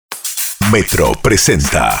Metro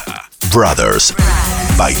presenta Brothers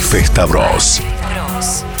by FESTA Bros.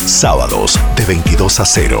 Sábados de 22 a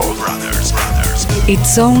 0.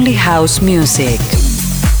 It's only house music.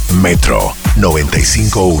 Metro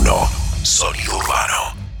 95.1. Sonido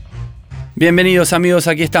urbano. Bienvenidos amigos,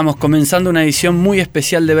 aquí estamos comenzando una edición muy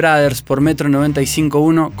especial de Brothers por Metro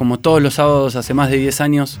 95.1. Como todos los sábados hace más de 10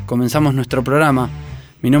 años comenzamos nuestro programa.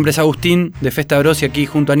 Mi nombre es Agustín de FESTA Bros y aquí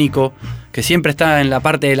junto a Nico, que siempre está en la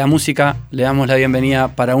parte de la música, le damos la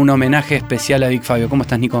bienvenida para un homenaje especial a Big Fabio. ¿Cómo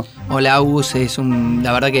estás, Nico? Hola, Agus.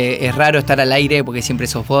 La verdad que es raro estar al aire porque siempre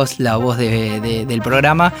sos vos la voz del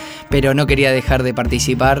programa, pero no quería dejar de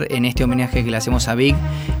participar en este homenaje que le hacemos a Big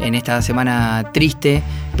en esta semana triste,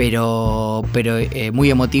 pero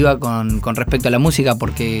muy emotiva con respecto a la música,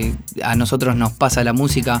 porque a nosotros nos pasa la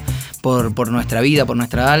música por nuestra vida, por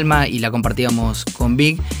nuestra alma, y la compartíamos con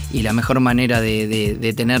Big, y la mejor manera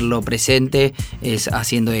de tenerlo presente es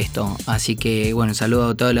haciendo esto. Así que bueno, saludo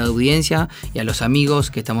a toda la audiencia y a los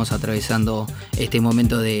amigos que estamos atravesando este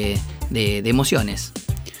momento de emociones.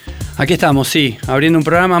 Aquí estamos, sí, abriendo un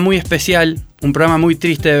programa muy especial, un programa muy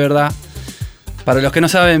triste de verdad. Para los que no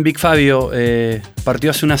saben, Big Fabio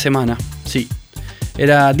partió hace una semana, sí.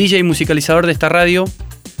 Era DJ y musicalizador de esta radio,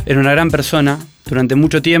 era una gran persona, durante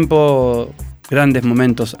mucho tiempo, grandes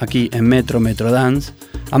momentos aquí en Metro Dance.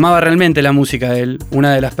 Amaba realmente la música de él,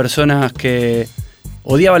 una de las personas que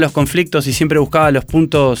odiaba los conflictos y siempre buscaba los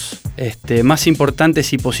puntos más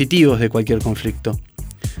importantes y positivos de cualquier conflicto.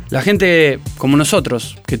 La gente como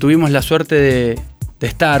nosotros, que tuvimos la suerte de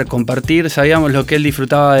estar, compartir, sabíamos lo que él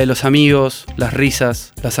disfrutaba de los amigos, las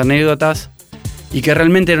risas, las anécdotas, y que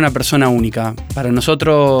realmente era una persona única. Para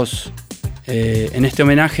nosotros, en este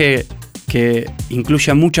homenaje que incluye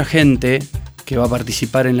a mucha gente que va a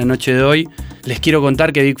participar en la noche de hoy, les quiero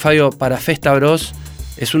contar que Big Fabio para FESTA Bros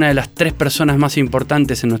es una de las 3 personas más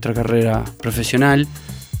importantes en nuestra carrera profesional.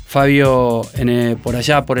 Fabio, por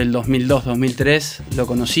allá, por el 2002-2003, lo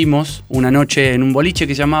conocimos una noche en un boliche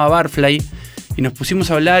que se llamaba Barfly, y nos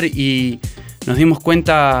pusimos a hablar y nos dimos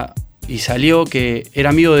cuenta y salió que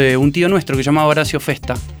era amigo de un tío nuestro que se llamaba Horacio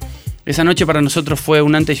Festa. Esa noche para nosotros fue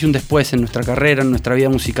un antes y un después en nuestra carrera, en nuestra vida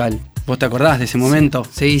musical. ¿Vos te acordás de ese momento?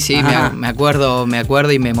 Sí, me acuerdo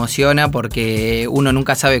y me emociona porque uno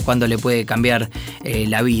nunca sabe cuándo le puede cambiar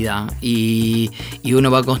la vida, y uno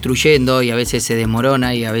va construyendo y a veces se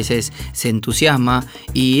desmorona y a veces se entusiasma,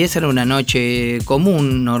 y esa era una noche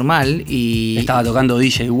común, normal, y estaba tocando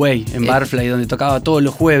DJ Way en Barfly, donde tocaba todos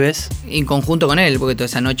los jueves. En conjunto con él, porque toda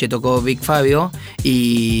esa noche tocó Big Fabio,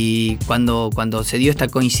 y cuando se dio esta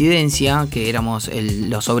coincidencia, que éramos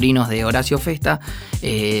los sobrinos de Horacio Festa,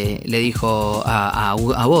 le dijo a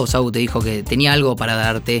vos, Au, te dijo que tenía algo para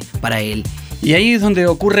darte para él. Y ahí es donde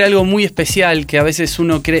ocurre algo muy especial, que a veces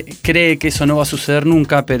uno cree que eso no va a suceder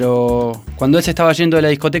nunca, pero cuando él se estaba yendo de la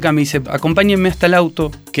discoteca me dice: acompáñenme hasta el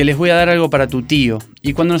auto, que les voy a dar algo para tu tío.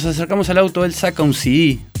 Y cuando nos acercamos al auto, él saca un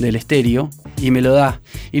CD del estéreo y me lo da.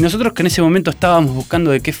 Y nosotros, que en ese momento estábamos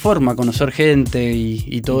buscando de qué forma conocer gente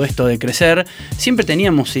y todo esto de crecer, siempre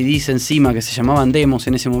teníamos CDs encima que se llamaban demos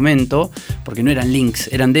en ese momento, porque no eran links,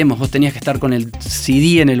 eran demos. Vos tenías que estar con el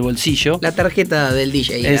CD en el bolsillo. La tarjeta del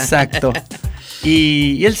DJ. Exacto.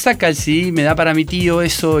 Y él saca el CD, me da para mi tío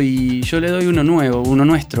eso, y yo le doy uno nuevo, uno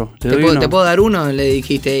nuestro. ¿Te puedo dar uno? Le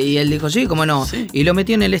dijiste. Y él dijo, sí, cómo no. Sí. Y lo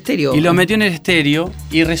metió en el estéreo.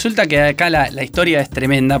 Y resulta que acá la historia es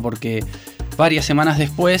tremenda, porque varias semanas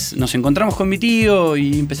después nos encontramos con mi tío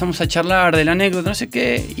y empezamos a charlar de la anécdota, no sé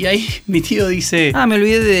qué, y ahí mi tío dice: me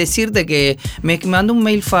olvidé de decirte que me mandó un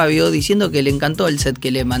mail Fabio diciendo que le encantó el set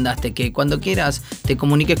que le mandaste, que cuando quieras te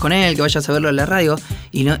comuniques con él, que vayas a verlo en la radio.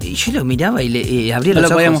 Y yo lo miraba y abría los ojos. No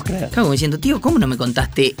lo podíamos creer. Claro, como diciendo, tío, ¿cómo no me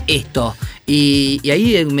contaste esto? Y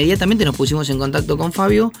ahí inmediatamente nos pusimos en contacto con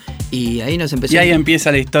Fabio, y ahí nos empezó. Y ahí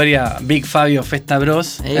empieza la historia Big Fabio FESTA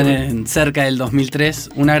Bros en cerca del 2003,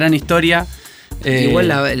 una gran historia. Igual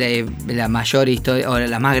la mayor historia, o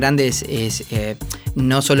la más grande es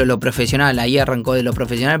no solo lo profesional. Ahí arrancó de lo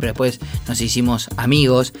profesional, pero después nos hicimos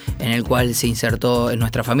amigos, en el cual se insertó en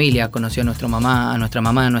nuestra familia, conoció a nuestra mamá, a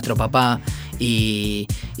nuestro papá, y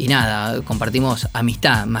nada, compartimos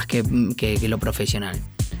amistad más que lo profesional.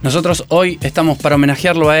 Nosotros hoy estamos para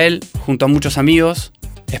homenajearlo a él junto a muchos amigos.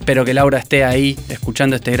 Espero que Laura esté ahí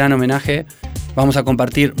escuchando este gran homenaje. Vamos a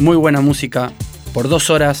compartir muy buena música por 2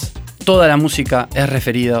 horas. Toda la música es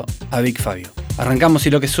referida a Big Fabio. Arrancamos, y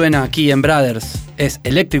lo que suena aquí en Brothers es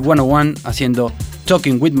Electric 101 haciendo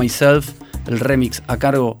Talking With Myself, el remix a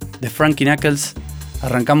cargo de Frankie Knuckles.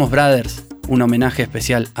 Arrancamos Brothers, un homenaje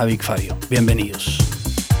especial a Big Fabio. Bienvenidos.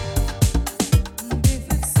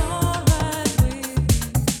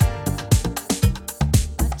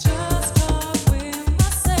 Just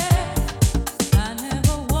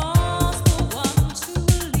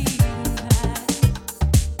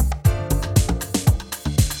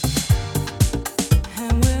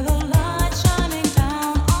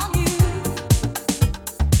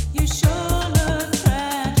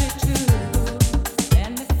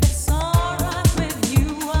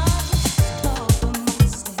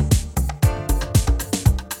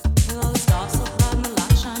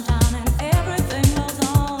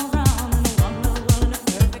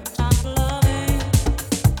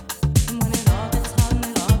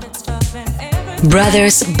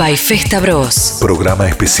Brothers by Festa Bros. Programa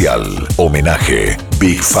especial. Homenaje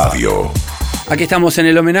Big Fabio. Aquí estamos en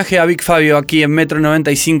el homenaje a Big Fabio, aquí en Metro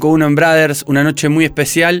 95.1 en Brothers. Una noche muy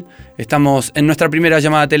especial. Estamos en nuestra primera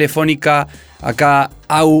llamada telefónica. Acá,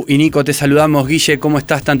 Au y Nico, te saludamos. Guille, ¿cómo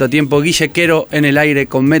estás? Tanto tiempo. Guille Quero en el aire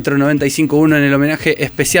con Metro 95.1 en el homenaje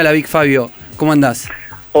especial a Big Fabio. ¿Cómo andás?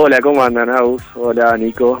 Hola, ¿cómo andan, Aus? Hola,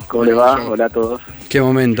 Nico, ¿cómo les va? Hola a todos. Qué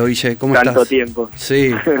momento, Guille, ¿cómo estás? Tanto tiempo.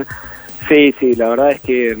 Sí. Sí, la verdad es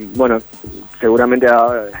que, bueno, seguramente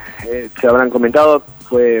se habrán comentado,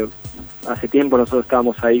 fue hace tiempo nosotros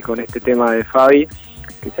estábamos ahí con este tema de Fabi,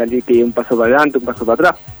 que salí que un paso para adelante, un paso para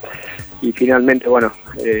atrás, y finalmente, bueno,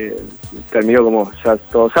 terminó como ya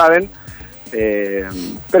todos saben,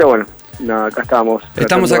 pero bueno, no, acá estamos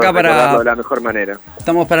acá para de la mejor manera.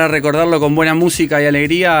 Estamos para recordarlo con buena música y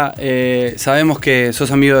alegría. Sabemos que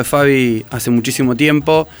sos amigo de Fabi hace muchísimo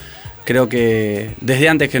tiempo. Creo que desde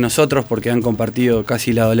antes que nosotros, porque han compartido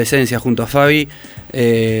casi la adolescencia junto a Fabi.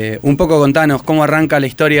 Un poco contanos cómo arranca la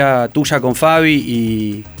historia tuya con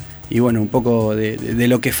Fabi y bueno, un poco de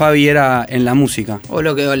lo que Fabi era en la música. O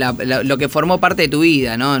lo que formó parte de tu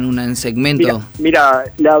vida, ¿no? En un segmento. Mira,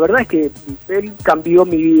 la verdad es que él cambió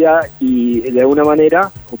mi vida y de alguna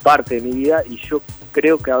manera, o parte de mi vida, y yo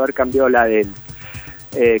creo que haber cambiado la de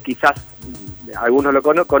él. Quizás algunos lo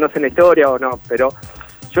conocen la historia o no, pero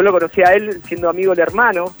yo lo conocí a él siendo amigo del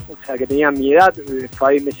hermano, o sea, que tenía mi edad.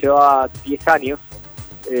 Fabi me llevaba 10 años.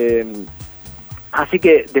 Así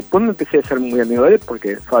que después me empecé a ser muy amigo de él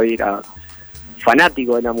porque Fabi era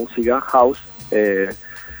fanático de la música house,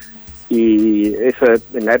 y eso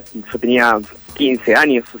yo tenía 15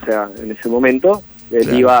 años, o sea, en ese momento. Él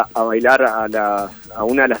claro. Iba a bailar a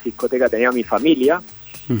una de las discotecas que tenía mi familia.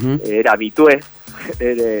 Uh-huh. Era habitué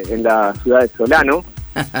en la ciudad de Solano,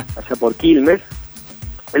 allá por Quilmes.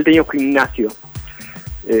 Él tenía un gimnasio.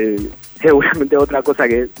 Seguramente otra cosa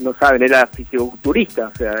que no saben, era fisiculturista,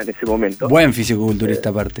 o sea, en ese momento. Buen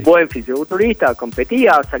fisiculturista aparte. Buen fisiculturista,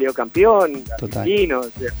 competía, salió campeón, argentino. O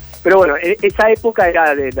sea, pero bueno, esa época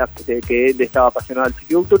era de que él estaba apasionado del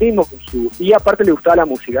fisiculturismo y aparte le gustaba la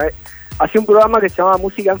música. Hacía un programa que se llamaba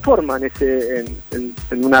Música en Forma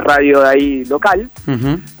en una radio de ahí local,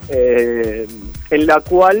 Uh-huh. En la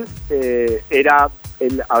cual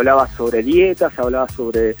él hablaba sobre dietas, hablaba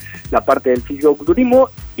sobre la parte del fisiculturismo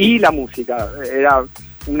y la música. Era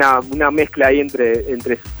una mezcla ahí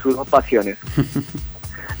entre sus dos pasiones.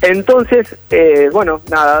 Entonces, bueno,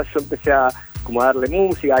 nada, yo empecé a darle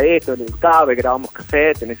música a esto, le gustaba, grabamos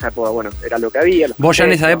cassette, en esa época, bueno, era lo que había. ¿Vos ya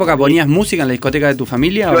en esa época ponías música en la discoteca de tu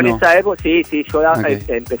familia yo o no? En esa época, sí, yo Okay.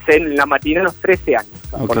 empecé en la matina a los 13 años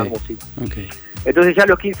a poner música. Okay. Entonces ya a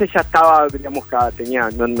los 15 ya estaba, digamos, tenía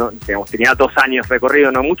 2 años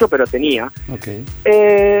recorrido, no mucho, pero tenía. Okay.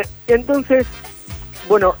 Entonces,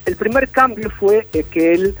 bueno, el primer cambio fue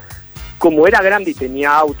que él, como era grande y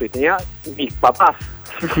tenía auto y tenía mis papás,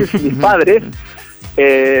 mis padres,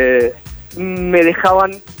 me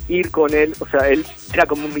dejaban ir con él. O sea, él era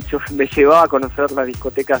como me llevaba a conocer las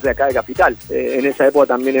discotecas de acá de Capital. En esa época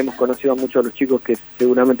también hemos conocido a muchos de los chicos que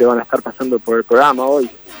seguramente van a estar pasando por el programa hoy.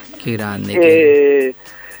 Qué grande.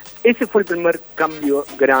 Ese fue el primer cambio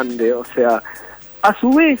grande. O sea, a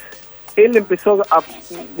su vez, él empezó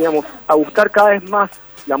a buscar cada vez más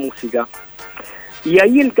la música. Y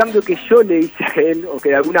ahí el cambio que yo le hice a él, o que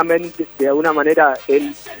de alguna manera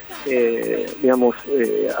él,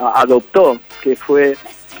 adoptó, que fue,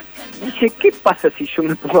 dije, ¿qué pasa si yo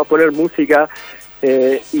me pongo a poner música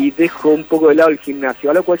y dejo un poco de lado el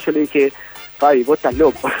gimnasio? A lo cual yo le dije, Fabi, vos estás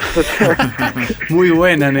loco. O sea, muy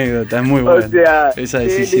buena anécdota, muy buena. O sea, esa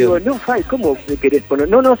decisión. le digo, no, Fabi, ¿cómo querés poner?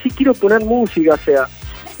 No, sí quiero poner música, o sea.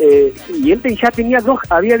 Y él ya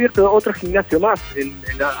había abierto otro gimnasio más,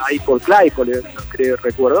 ahí por Claypole,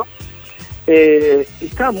 recuerdo.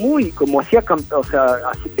 Estaba muy, como hacía, o sea,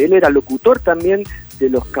 él era locutor también de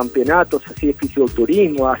los campeonatos así de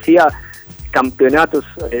fisiculturismo, hacía campeonatos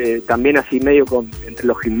también así medio entre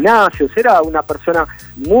los gimnasios. Era una persona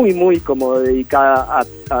muy como dedicada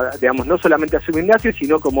a digamos, no solamente a su gimnasio,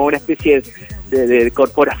 sino como una especie de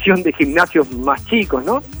corporación de gimnasios más chicos,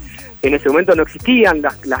 ¿no? En ese momento no existían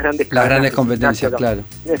las grandes competencias, claro.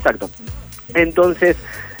 Exacto. Entonces,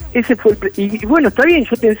 ese fue y bueno, está bien,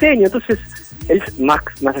 yo te enseño. Entonces, él más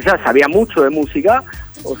allá sabía mucho de música,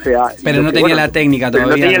 o sea... Pero no tenía la técnica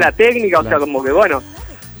todavía. No tenía la técnica, claro. O sea, como que bueno...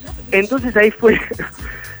 Entonces ahí fue...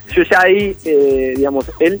 Yo ya ahí,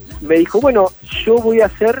 él me dijo, bueno, yo voy a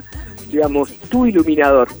ser, tu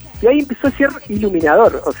iluminador. Y ahí empezó a ser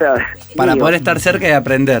iluminador, o sea... Para poder estar cerca y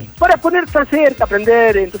aprender. Para poder estar cerca,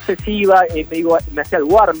 aprender. Entonces iba y me hacía el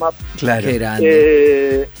warm-up. Claro. Qué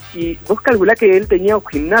grande. y vos calculás que él tenía un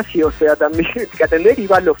gimnasio, o sea, también que atender,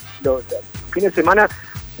 iba los fines de semana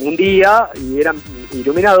un día y era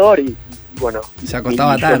iluminador y bueno. Se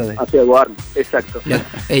acostaba tarde. Hacía guardia, exacto.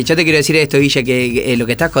 Yo te quiero decir esto, Guille, que lo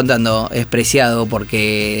que estás contando es preciado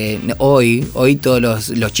porque hoy todos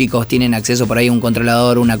los chicos tienen acceso por ahí a un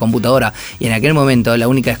controlador, una computadora, y en aquel momento la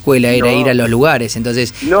única escuela era ir a los lugares,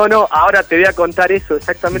 entonces... No, ahora te voy a contar eso,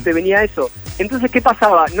 exactamente venía eso. Entonces, ¿qué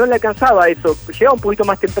pasaba? No le alcanzaba eso, llegaba un poquito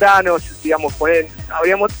más temprano, digamos,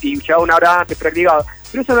 y llegaba una hora antes, practicaba,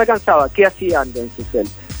 pero eso no alcanzaba. ¿Qué hacía entonces él?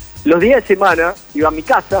 Los días de semana iba a mi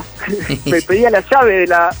casa, me pedía la llave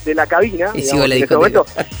de la cabina. Y sigo la discoteca.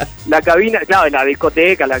 La cabina, claro, la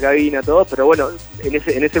discoteca, la cabina, todo, pero bueno,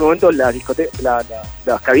 en ese momento las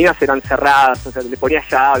cabinas eran cerradas, o sea, le ponías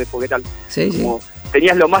llave, porque tal. Sí.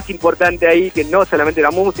 Tenías lo más importante ahí, que no solamente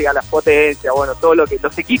la música, las potencias, bueno, todo los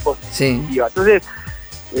equipos. Sí. Iba. Entonces,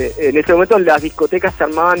 en ese momento las discotecas se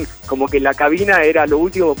armaban como que la cabina era lo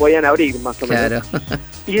último que podían abrir, más o menos. Claro.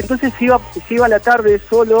 Y entonces se iba a la tarde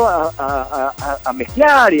solo a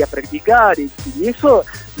mezclar y a practicar, y eso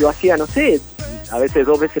lo hacía, no sé, a veces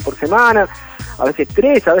 2 veces por semana, a veces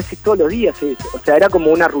 3, a veces todos los días. O sea, era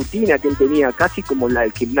como una rutina que él tenía, casi como la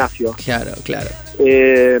del gimnasio. Claro.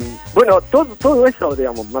 Bueno, todo eso,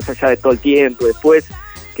 digamos, más allá de todo el tiempo, después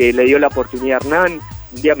que le dio la oportunidad a Hernán.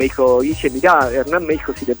 Un día me dijo, Guille, mirá, Hernán me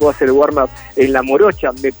dijo si te puedo hacer el warm-up en la morocha,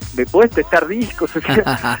 ¿me podés prestar discos? O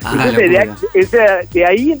sea, entonces de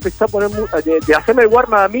ahí empezó a poner, de hacerme el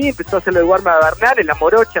warm-up a mí, empezó a hacerle el warm-up a Hernán en la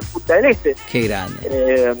morocha, en Punta del Este. Qué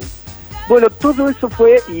grande. Bueno, todo eso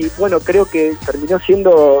fue, y bueno, creo que terminó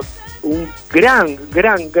siendo un gran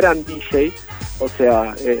DJ, o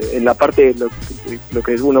sea, en la parte de lo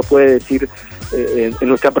que uno puede decir en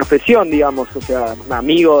nuestra profesión, digamos, o sea,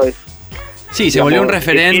 amigo es... Sí, se volvió un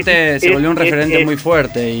referente, muy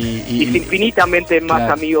fuerte y es infinitamente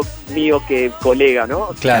más amigo mío que colega, ¿no?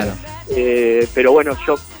 O sea, claro. Pero bueno,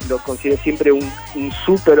 yo lo considero siempre un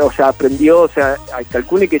súper, o sea, aprendió, o sea,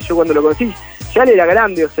 calcule que yo cuando lo conocí, ya él era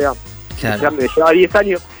grande, o sea, claro. ya me llevaba 10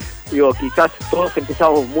 años, digo, quizás todos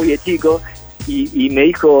empezamos muy de chicos, y me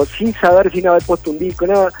dijo, sin haber puesto un disco,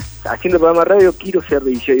 nada, haciendo programa de radio, quiero ser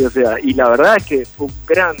DJ, o sea, y la verdad es que fue un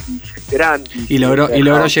gran DJ. Y logró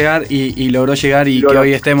llegar y que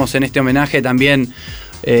hoy estemos en este homenaje también,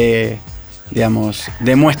 digamos,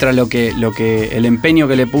 demuestra lo que el empeño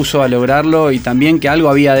que le puso a lograrlo y también que algo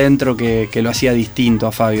había dentro que lo hacía distinto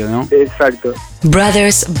a Fabio, ¿no? Exacto.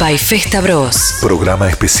 Brothers by Festa Bros. Programa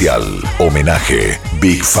especial, homenaje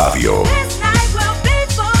Big Fabio.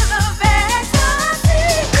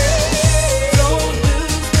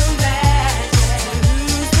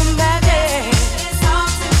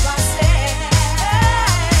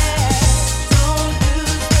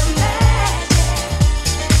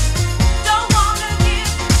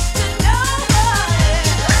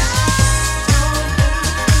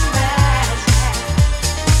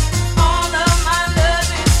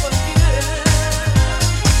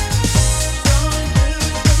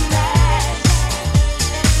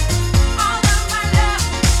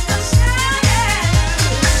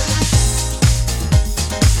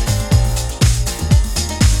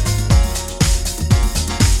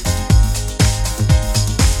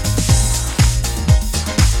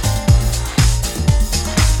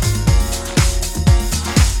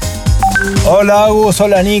 Hola Agus,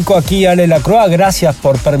 hola Nico, aquí Ale Lacroix. Gracias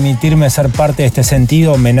por permitirme ser parte de este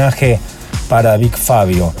sentido homenaje para Big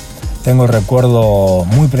Fabio. Tengo recuerdo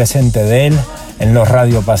muy presente de él en los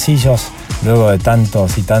radiopasillos, luego de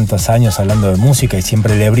tantos y tantos años hablando de música, y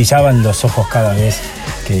siempre le brillaban los ojos cada vez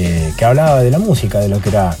que hablaba de la música, de lo que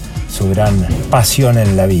era su gran pasión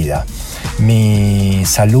en la vida. Mi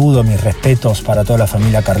saludo, mis respetos para toda la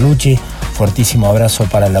familia Carlucci. Fuertísimo abrazo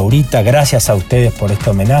para Laurita, gracias a ustedes por este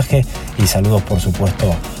homenaje y saludos por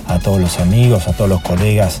supuesto a todos los amigos, a todos los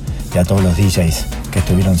colegas y a todos los DJs que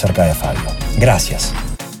estuvieron cerca de Fabio. Gracias.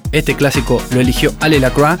 Este clásico lo eligió Ale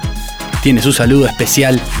Lacroix, tiene su saludo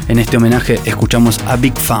especial en este homenaje. Escuchamos a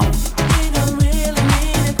Big Fabio.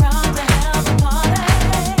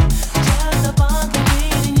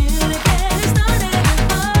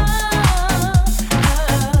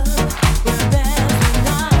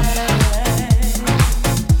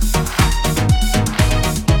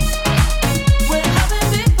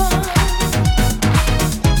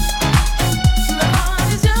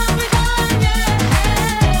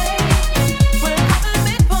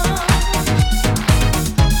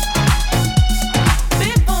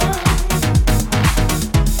 Before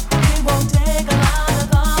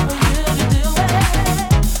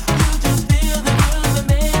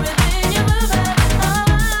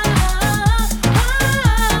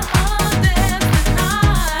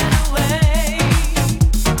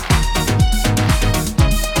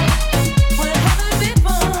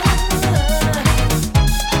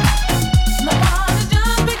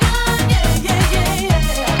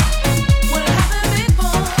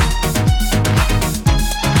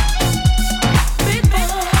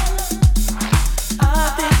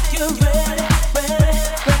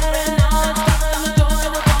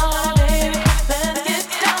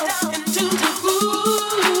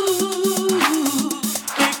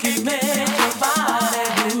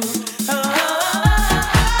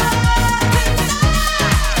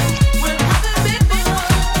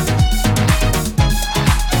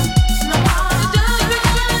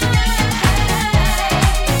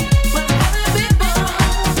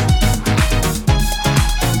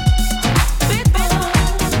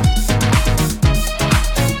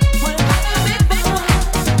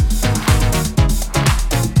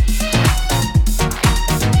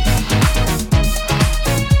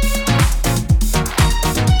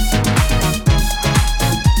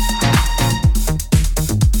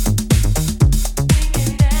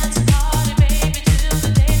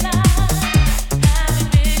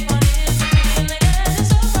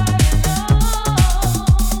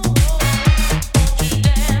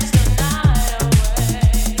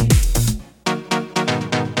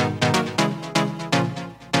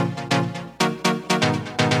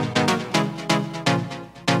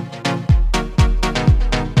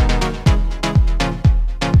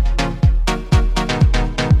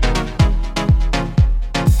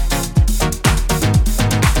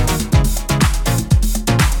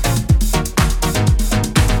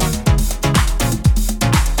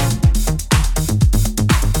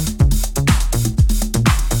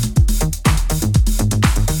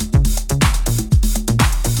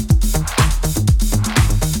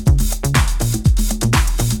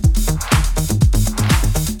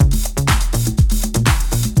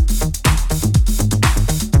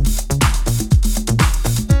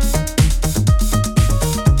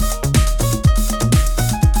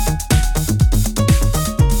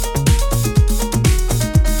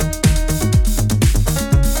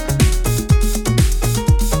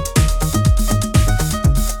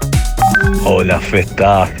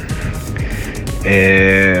FESTA.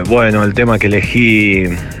 Bueno, el tema que elegí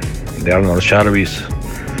de Arnold Jarvis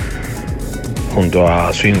junto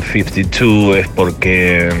a Swing 52 es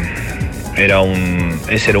porque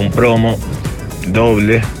ese era un promo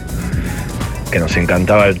doble, que nos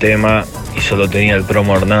encantaba el tema y solo tenía el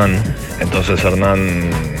promo Hernán. Entonces Hernán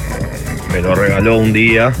me lo regaló un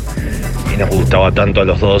día y nos gustaba tanto a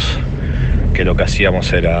los dos que lo que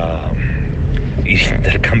hacíamos era ir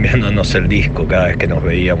intercambiándonos el disco cada vez que nos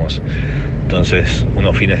veíamos. Entonces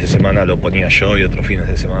unos fines de semana lo ponía yo y otros fines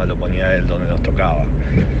de semana lo ponía él donde nos tocaba.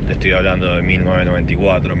 Te estoy hablando de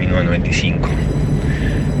 1994, 1995.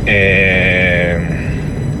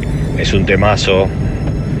 Es un temazo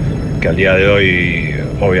que al día de hoy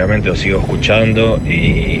obviamente lo sigo escuchando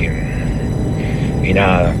y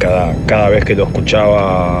nada, cada vez que lo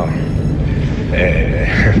escuchaba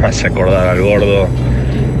me hace acordar al gordo,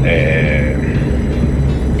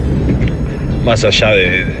 más allá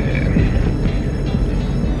de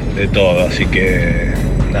todo, así que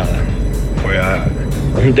nada, fue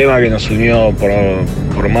un tema que nos unió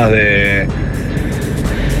por más de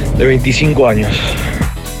 25 años.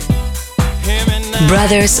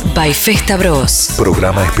 Brothers by Festa Bros.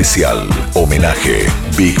 Programa especial, homenaje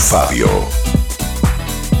Big Fabio.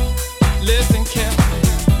 Listen carefully.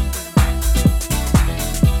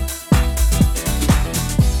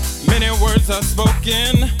 Many words are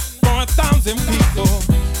spoken for 1,000 people,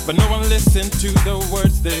 but no one listens to the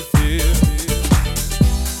words they feel.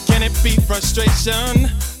 Can it be frustration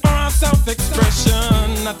or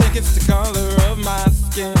self-expression? I think it's the color of my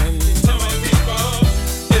skin. Tell me, people,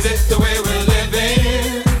 is it the way we're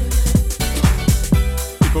living?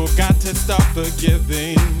 People got to stop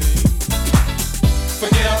forgiving.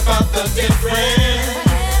 Forget about the different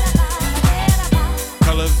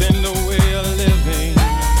colors in the way of living.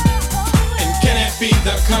 And can it be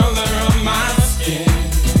the color of my skin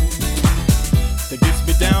that gets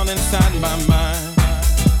me down inside my mind?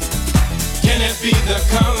 Can it be the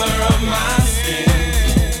color of my skin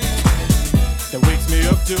that wakes me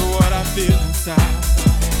up to what I feel inside?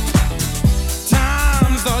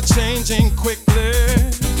 Times are changing quickly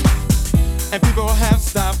and people have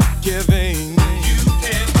stopped giving.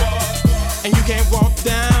 And you can't walk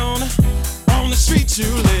down on the street you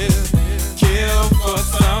live, kill for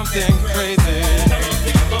something crazy.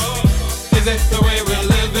 Is it the way we're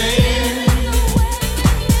living?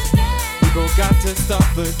 People got to stop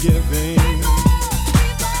forgiving.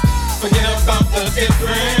 Forget about the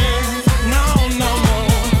difference. No more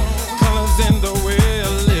colors in the way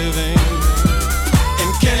of living.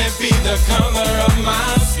 And can it be the color of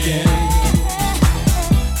my skin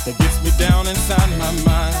that gets me down inside my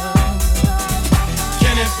mind?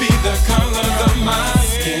 Can it be the color of my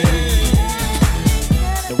skin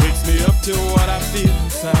that wakes me up to what I feel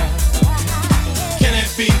inside? Can it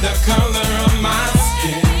be the color of my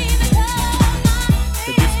skin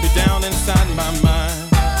that gets me down inside my mind?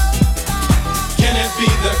 Can it be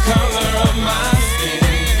the color of my skin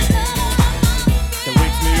that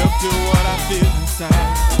wakes me up to what I feel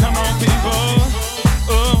inside? Come on, people.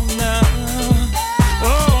 Oh, now. Oh,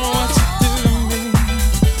 what you do to me.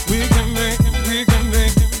 We can make it.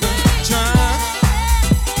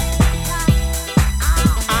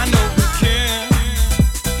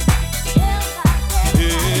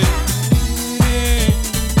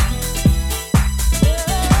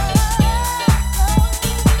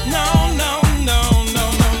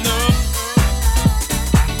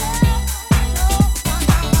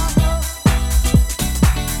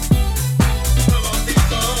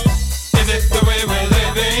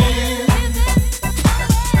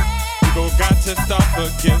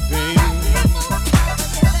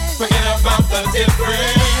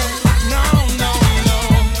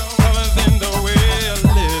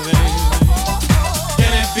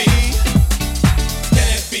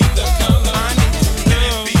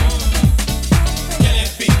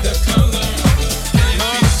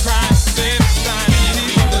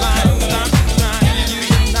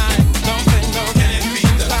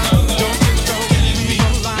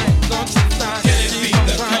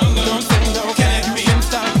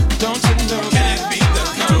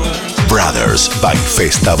 Brothers by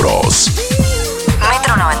Festa Bros.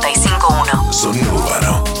 Metro 95.1. Sonido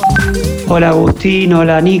urbano. Hola Agustín,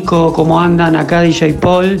 hola Nico, ¿cómo andan? Acá DJ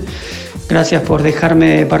Paul. Gracias por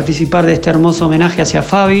dejarme participar de este hermoso homenaje hacia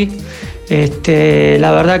Fabi.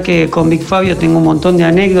 La verdad que con Big Fabio tengo un montón de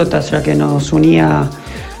anécdotas, ya que nos unía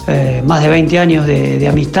más de 20 años de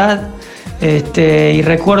amistad. Y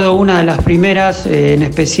recuerdo una de las primeras, en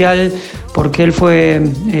especial, porque él fue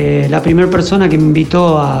la primera persona que me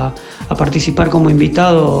invitó a participar como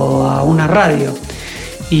invitado a una radio.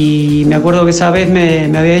 y me acuerdo que esa vez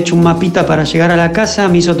me había hecho un mapita para llegar a la casa,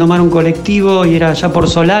 me hizo tomar un colectivo y era allá por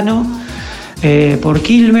Solano, por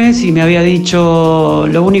Quilmes, y me había dicho,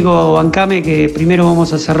 lo único, bancame, que primero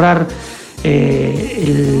vamos a cerrar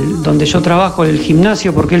donde yo trabajo, el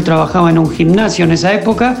gimnasio, porque él trabajaba en un gimnasio en esa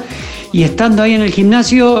época, y estando ahí en el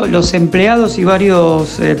gimnasio, los empleados y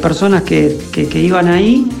varias personas que iban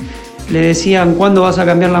ahí le decían, ¿cuándo vas a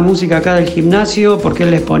cambiar la música acá del gimnasio? Porque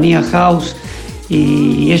él les ponía house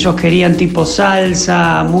y ellos querían tipo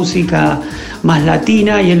salsa, música más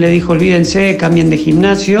latina, y él le dijo, olvídense, cambien de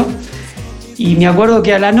gimnasio. Y me acuerdo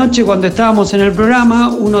que a la noche, cuando estábamos en el programa,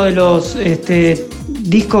 uno de los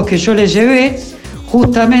discos que yo le llevé,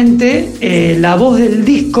 justamente la voz del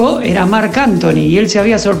disco era Marc Anthony, y él se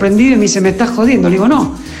había sorprendido y me dice, ¿me estás jodiendo? Le digo,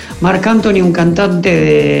 no. Marc Anthony, un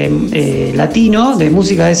cantante latino de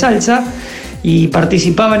música de salsa, y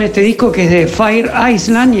participaba en este disco que es de Fire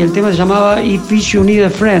Island, y el tema se llamaba If You Need a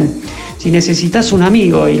Friend, si necesitas un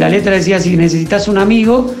amigo, y la letra decía, si necesitas un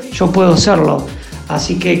amigo, yo puedo serlo.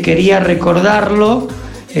 Así que quería recordarlo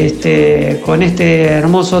con este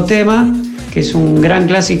hermoso tema, que es un gran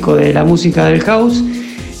clásico de la música del house,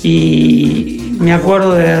 y me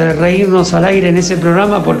acuerdo de reírnos al aire en ese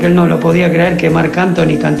programa porque él no lo podía creer que Marc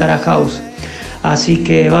Anthony cantara house. Así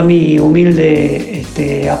que va mi humilde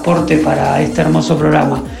aporte para este hermoso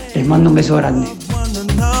programa. Les mando un beso grande.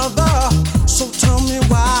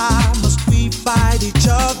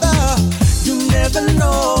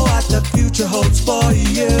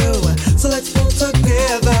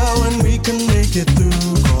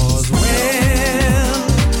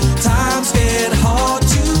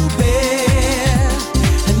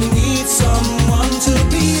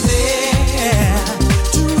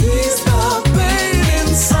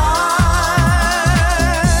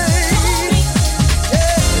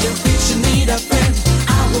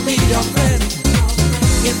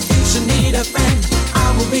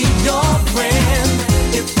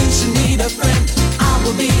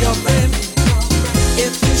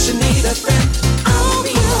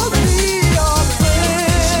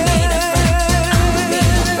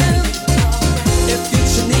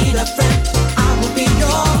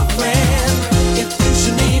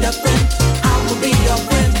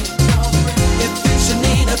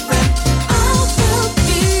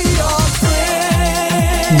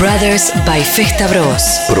 Brothers by Festa Bros.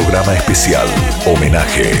 Programa especial.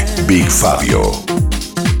 Homenaje Big Fabio.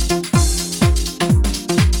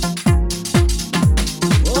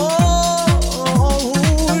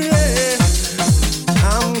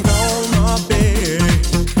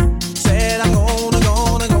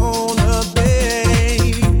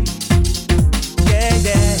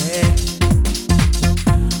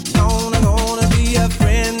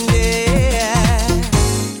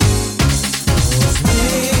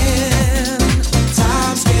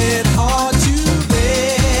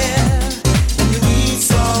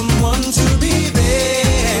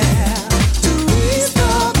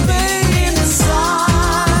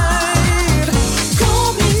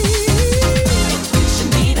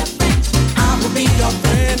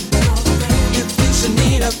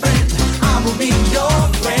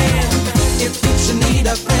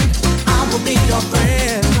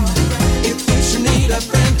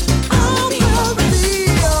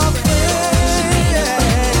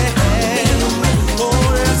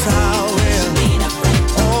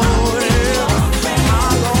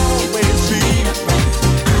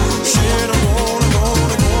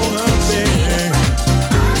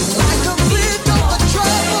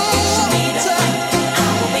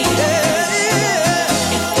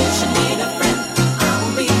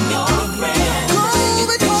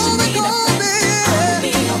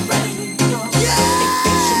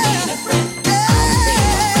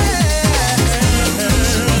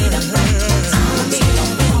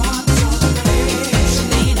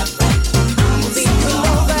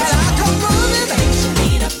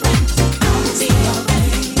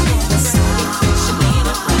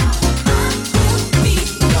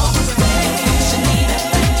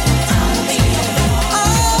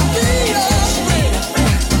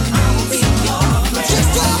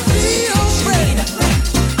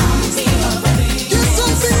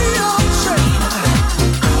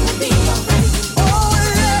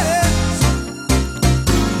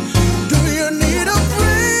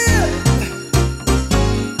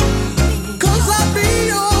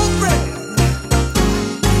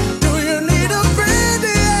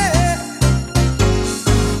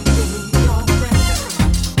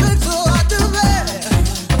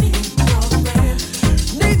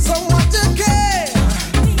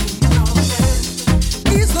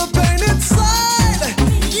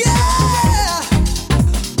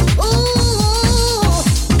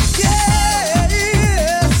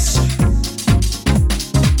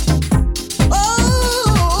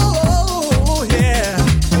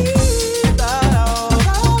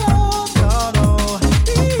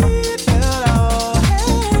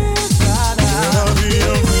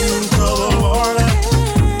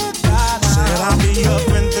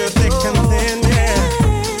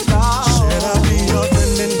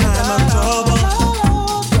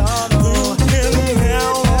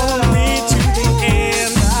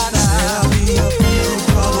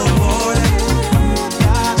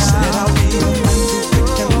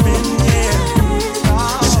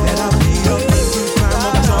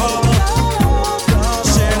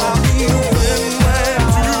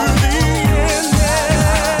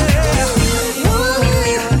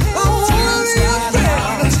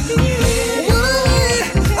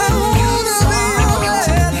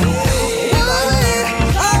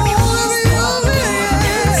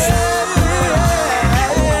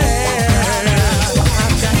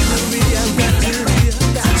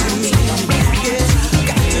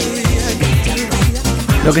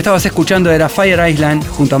 Lo que estabas escuchando era Fire Island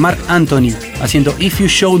junto a Mark Anthony haciendo If You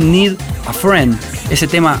Should Need a Friend. Ese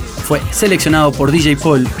tema fue seleccionado por DJ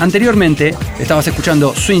Paul. Anteriormente estabas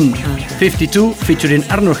escuchando Swing 52 featuring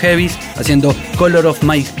Arnold Heavis haciendo Color of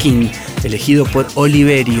My Skin, elegido por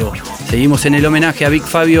Oliverio. Seguimos en el homenaje a Big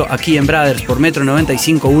Fabio aquí en Brothers por Metro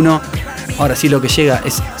 95.1. Ahora sí, lo que llega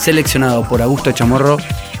es seleccionado por Augusto Chamorro.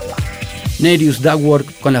 Nerius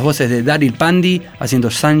Dagwork con las voces de Daryl Pandy haciendo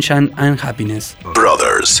Sunshine and Happiness.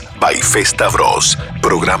 Brothers by Festa Bros.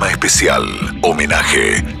 Programa especial.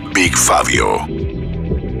 Homenaje Big Fabio.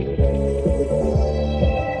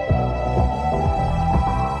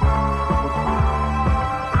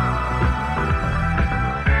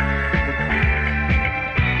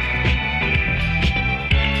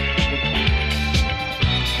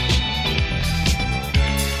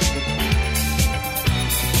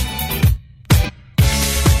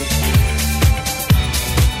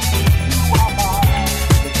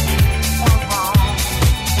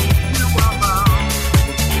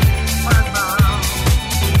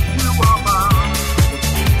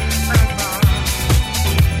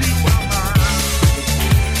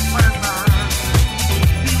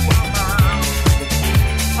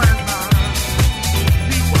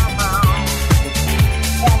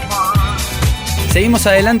 Seguimos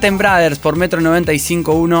adelante en Brothers por Metro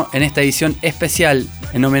 95.1 en esta edición especial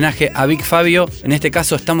en homenaje a Big Fabio. En este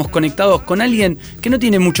caso estamos conectados con alguien que no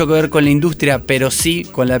tiene mucho que ver con la industria, pero sí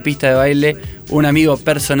con la pista de baile. Un amigo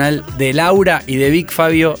personal de Laura y de Big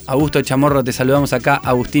Fabio. Augusto Chamorro, te saludamos acá.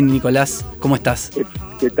 Agustín y Nicolás, ¿cómo estás?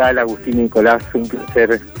 ¿Qué tal, Agustín y Nicolás? Un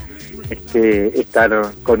placer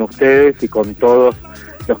estar con ustedes y con todos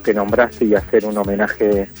los que nombraste y hacer un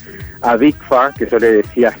homenaje a Big Fa, que yo le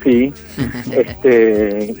decía así,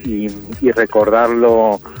 y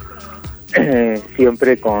recordarlo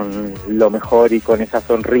siempre con lo mejor y con esa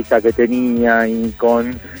sonrisa que tenía y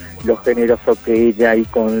con lo generoso que era y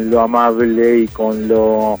con lo amable y con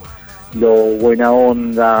lo buena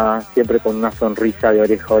onda, siempre con una sonrisa de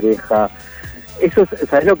oreja a oreja. Eso,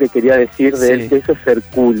 ¿sabes lo que quería decir de él? Que eso es ser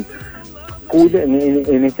cool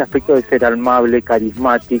en ese aspecto de ser amable,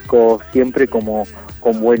 carismático, siempre como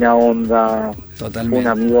con buena onda. Totalmente. Un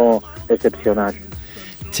amigo excepcional.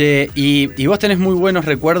 Che, y vos tenés muy buenos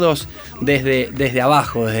recuerdos desde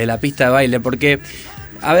abajo, desde la pista de baile, porque,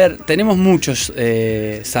 a ver, tenemos muchos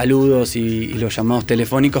saludos y los llamados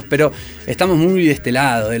telefónicos, pero estamos muy de este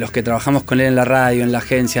lado, de los que trabajamos con él en la radio, en la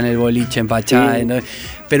agencia, en el boliche, en Pachá. Sí.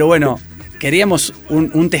 Pero bueno, queríamos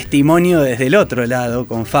un testimonio desde el otro lado,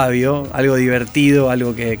 con Fabio, algo divertido,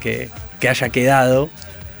 algo que haya quedado.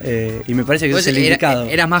 Y me parece que eso es el indicado.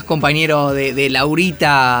 Eras más compañero de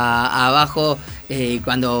Laurita abajo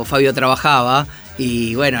cuando Fabio trabajaba.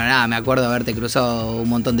 Y bueno, nada, me acuerdo de haberte cruzado un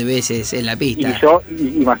montón de veces en la pista.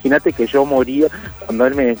 Y imagínate que yo moría cuando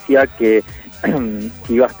él me decía que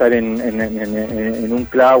iba a estar en un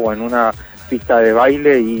club o en una pista de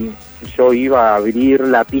baile, y yo iba a abrir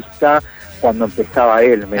la pista cuando empezaba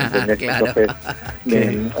él, ¿me entendés? Claro.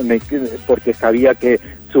 Entonces, porque sabía que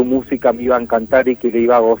su música me iba a encantar y que le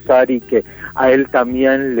iba a gozar, y que a él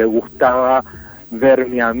también le gustaba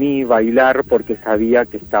verme a mí bailar porque sabía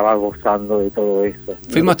que estaba gozando de todo eso.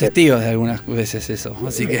 Fuimos testigos de algunas veces eso,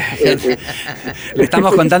 así que le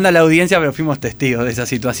estamos contando a la audiencia, pero fuimos testigos de esa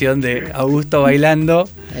situación de Augusto bailando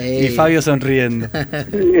y Fabio sonriendo.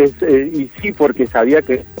 Y sí, porque sabía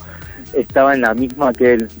que estaba en la misma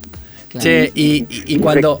que él. Claro. Che, y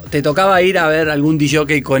cuando te tocaba ir a ver algún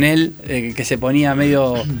DJ con él, que se ponía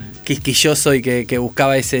medio quisquilloso y que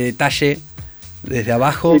buscaba ese detalle desde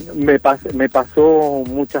abajo. Me pasó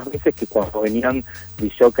muchas veces que cuando venían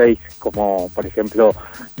DJs, como por ejemplo,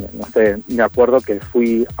 no sé, me acuerdo que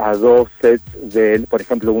fui a 2 sets de él, por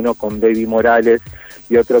ejemplo, uno con Baby Morales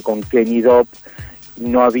y otro con Kenny Dope.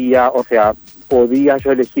 No había, o sea, podía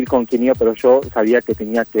yo elegir con quién iba, pero yo sabía que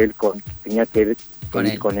tenía que ir con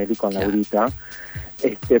él y con Laurita,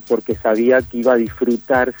 porque sabía que iba a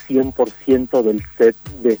disfrutar 100% del set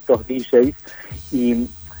de estos DJs. Y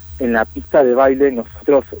en la pista de baile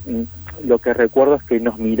nosotros, lo que recuerdo es que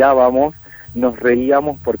nos mirábamos, nos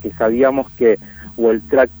reíamos porque sabíamos que o el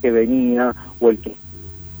track que venía o el que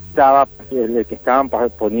estaban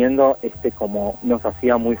poniendo como nos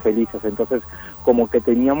hacía muy felices. Entonces como que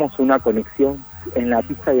teníamos una conexión en la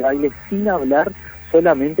pista de baile sin hablar,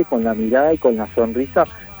 solamente con la mirada y con la sonrisa,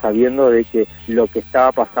 sabiendo de que lo que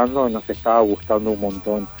estaba pasando nos estaba gustando un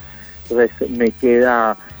montón. Entonces me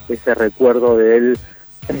queda ese recuerdo de él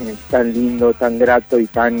tan lindo, tan grato y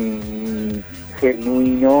tan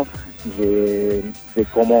genuino de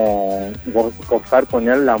cómo gozar con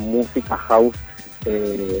él la música house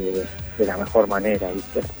de la mejor manera,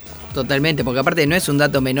 ¿viste? Totalmente, porque aparte no es un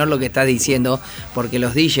dato menor lo que estás diciendo, porque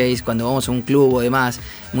los DJs, cuando vamos a un club o demás,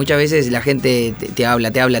 muchas veces la gente te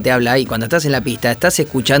habla, y cuando estás en la pista estás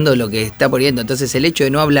escuchando lo que está poniendo. Entonces el hecho de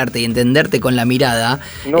no hablarte y entenderte con la mirada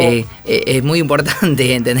es muy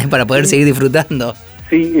importante, ¿entendés? Para poder seguir disfrutando.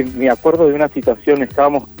 Sí, me acuerdo de una situación,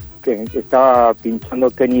 estaba pinchando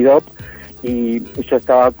Kenny Dop y yo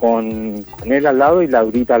estaba con él al lado y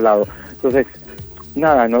Laurita al lado. Entonces,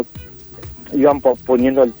 nada, no iban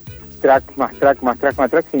poniendo el track,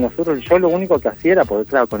 y yo lo único que hacía era, porque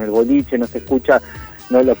claro, con el boliche no se escucha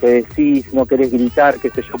no lo que decís, no querés gritar, qué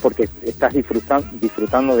sé yo, porque estás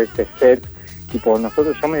disfrutando de este set. Tipo,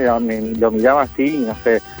 yo me lo miraba así y no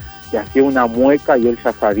sé, le hacía una mueca y él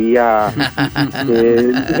ya sabía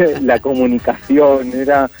la comunicación,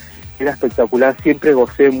 era espectacular. Siempre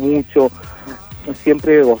gocé mucho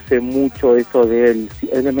eso de él.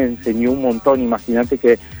 Él me enseñó un montón. Imagínate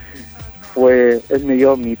que él me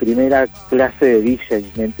dio mi primera clase de DJ,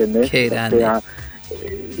 ¿me entendés? Qué grande. O sea,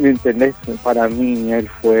 ¿me entendés? Para mí él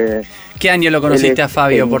fue... ¿Qué año lo conociste a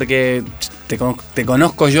Fabio? Porque te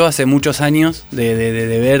conozco yo hace muchos años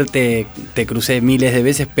de verte, te crucé miles de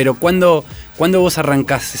veces, pero ¿cuándo vos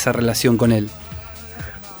arrancás esa relación con él?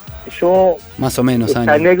 Yo, más o menos,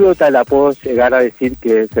 esta anécdota la puedo llegar a decir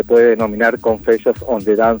que se puede denominar Confessions on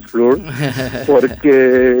the Dance Floor,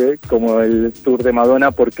 porque como el tour de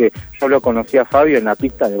Madonna, porque yo lo conocí a Fabio en la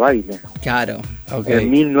pista de baile. Claro. Okay.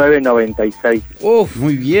 En 1996. Uf,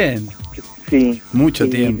 muy bien. Sí. Mucho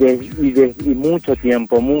tiempo. Y mucho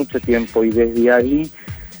tiempo. Y desde ahí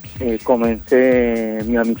comencé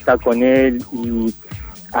mi amistad con él, y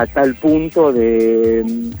a tal punto de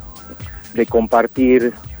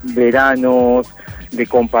compartir veranos, de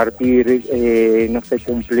compartir, no sé,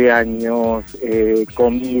 cumpleaños,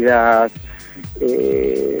 comidas.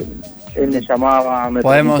 Él me llamaba, me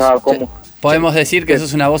preguntaba cómo... Podemos decir que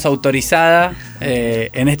sos una voz autorizada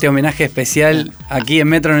en este homenaje especial aquí en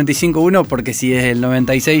Metro 95.1, porque si desde el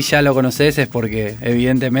 96 ya lo conoces es porque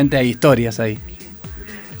evidentemente hay historias ahí.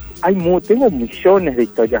 Tengo millones de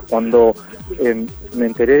historias. Cuando me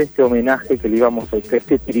enteré de este homenaje que le íbamos a hacer,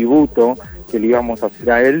 este tributo que le íbamos a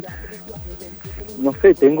hacer a él, no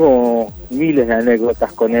sé, tengo miles de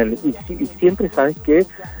anécdotas con él, y siempre, ¿sabes qué?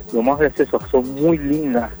 Lo más gracioso, son muy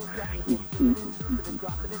lindas, y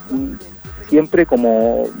siempre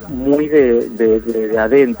como muy de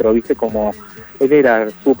adentro, ¿viste? Como él era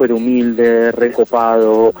súper humilde,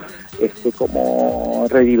 recopado, como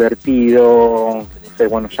re divertido. No sé,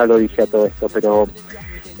 bueno, ya lo dije a todo esto, pero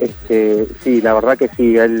sí, la verdad que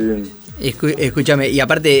sí, él... Escúchame, y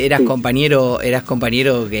aparte eras compañero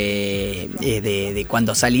que de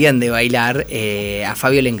cuando salían de bailar, a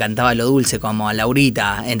Fabio le encantaba lo dulce, como a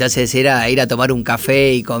Laurita. Entonces era ir a tomar un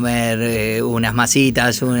café y comer unas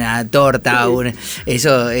masitas, una torta.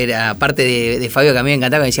 Eso era parte de Fabio, que a mí me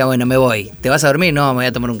encantaba, que decía, bueno, me voy. ¿Te vas a dormir? No, me voy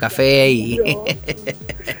a tomar un café. Y...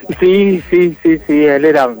 Sí, a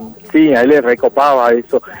él le recopaba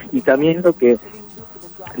eso. Y también lo que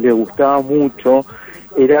le gustaba mucho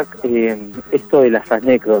era esto de las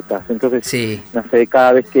anécdotas. Entonces, no sé,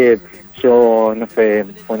 cada vez que yo, no sé,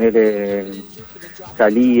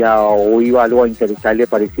 salía o iba a algo interesante, le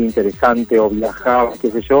parecía interesante, o viajaba,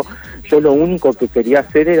 qué sé yo lo único que quería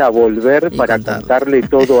hacer era volver para contarle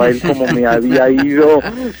todo a él, cómo me había ido,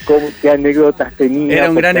 qué anécdotas tenía. Era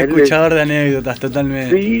un gran escuchador de anécdotas,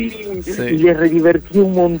 totalmente. Sí, y le redivertí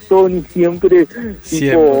un montón, y siempre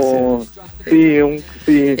tipo... Sí.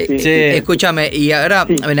 Escúchame, y ahora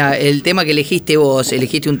el tema que elegiste vos,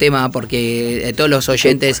 elegiste un tema porque todos los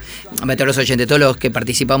oyentes, todos los que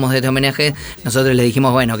participamos de este homenaje, nosotros les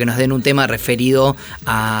dijimos, bueno, que nos den un tema referido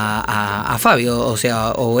a Fabio, o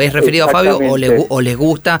sea, o es referido a Fabio o les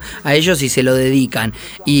gusta a ellos y se lo dedican.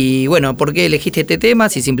 Y bueno, ¿por qué elegiste este tema?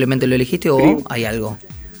 Si simplemente lo elegiste o hay algo.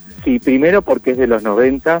 Sí, primero porque es de los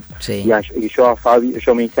 90, y yo a Fabio,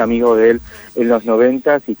 yo me hice amigo de él en los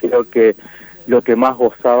 90, y creo que lo que más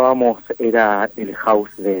gozábamos era el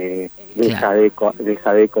house de esa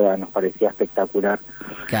década, nos parecía espectacular.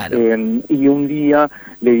 Claro. Y un día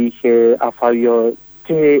le dije a Fabio,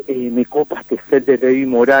 me copa este set de Debbie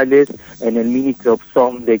Morales en el Ministry of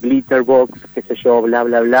Sound de Glitterbox, qué sé yo, bla,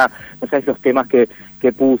 bla, bla, no sabes los temas que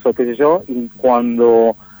puso, qué sé yo, y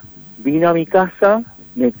cuando vino a mi casa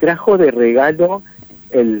me trajo de regalo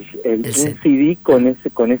un CD con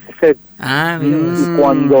ese set. Y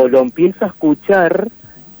cuando lo empiezo a escuchar,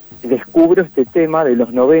 descubro este tema de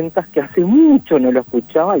los 90 que hace mucho no lo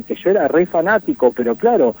escuchaba, y que yo era re fanático, pero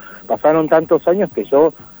claro, pasaron tantos años que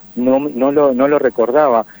yo no lo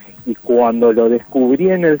recordaba. Y cuando lo descubrí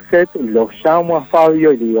en el set, lo llamo a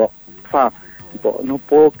Fabio y digo, tipo, no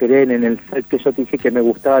puedo creer, en el set que yo te dije que me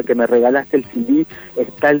gustaba, que me regalaste el CD,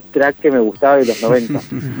 está el track que me gustaba de los 90.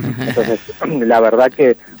 Entonces, la verdad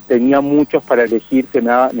que tenía muchos para elegir que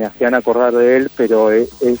me hacían acordar de él, pero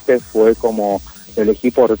este fue como, lo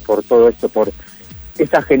elegí por todo esto, por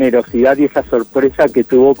esa generosidad y esa sorpresa que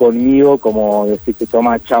tuvo conmigo, como decirte,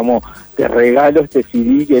 toma, chamo, te regalo este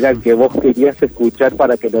CD que era el que vos querías escuchar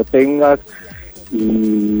para que lo tengas.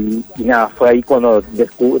 Y nada, fue ahí cuando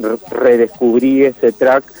redescubrí ese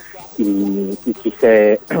track y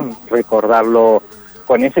quise recordarlo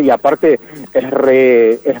con ese, y aparte es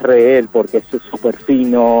re él, porque es súper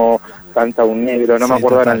fino, canta un negro, no me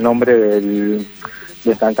acuerdo ahora el nombre del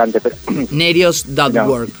cantante, pero Nerios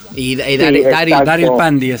Dubwork y Daryl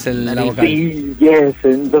Pandy es la vocal. Sí,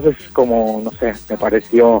 entonces como, no sé, me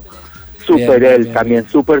pareció súper Bien, él bien, también,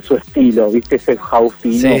 bien. súper su estilo, ¿viste? Ese house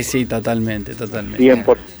fino. Sí, totalmente.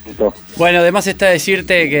 100%. Bueno, además está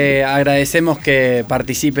decirte que agradecemos que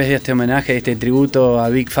participes de este homenaje, de este tributo a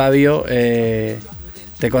Big Fabio.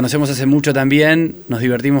 Te conocemos hace mucho también, nos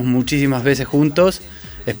divertimos muchísimas veces juntos.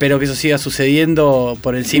 Espero que eso siga sucediendo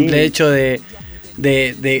por el simple hecho de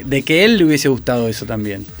que él le hubiese gustado eso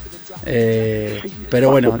también. Pero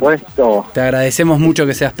Por bueno, supuesto. te agradecemos mucho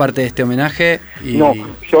que seas parte de este homenaje. Y... No,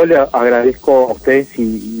 yo le agradezco a ustedes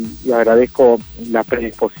y agradezco la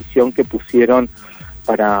predisposición que pusieron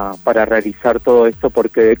para realizar todo esto,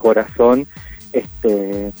 porque de corazón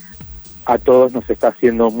a todos nos está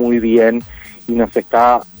haciendo muy bien y nos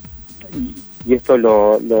está, y esto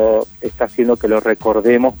lo está haciendo que lo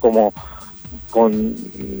recordemos como con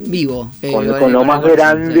lo más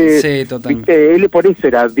grande. Sí, totalmente. ¿Viste? Él por eso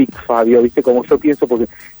era Big Fabio, ¿viste? Como yo pienso, porque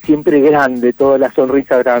siempre grande, toda la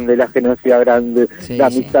sonrisa grande, la generosidad grande, la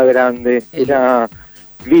amistad grande, era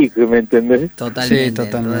Big, ¿me entendés? Totalmente. Sí,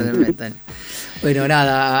 totalmente. Bueno,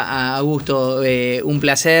 nada, Augusto, un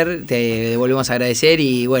placer, te volvemos a agradecer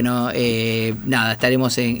y bueno, nada,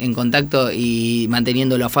 estaremos en contacto y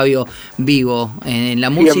manteniéndolo a Fabio vivo en la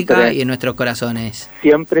música y en nuestros corazones.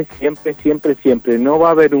 Siempre. No va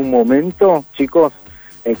a haber un momento, chicos,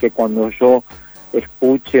 en que cuando yo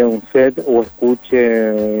escuche un set o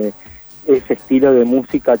escuche ese estilo de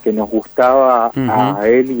música que nos gustaba a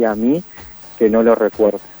él y a mí, que no lo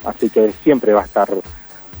recuerde. Así que siempre va a estar.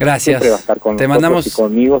 Gracias. Siempre va a estar con nosotros y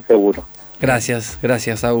conmigo seguro. Gracias,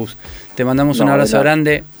 Agus. Te mandamos un abrazo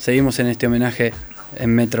grande. Seguimos en este homenaje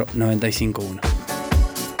en Metro 95.1.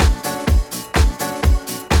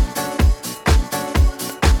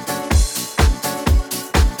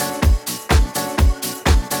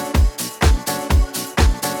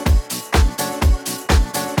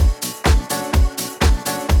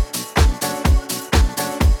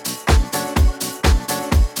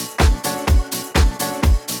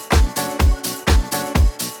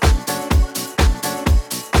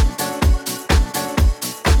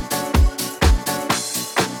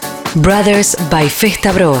 Brothers by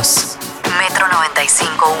Festa Bros. Metro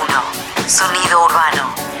 95.1. Sonido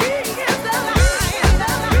urbano.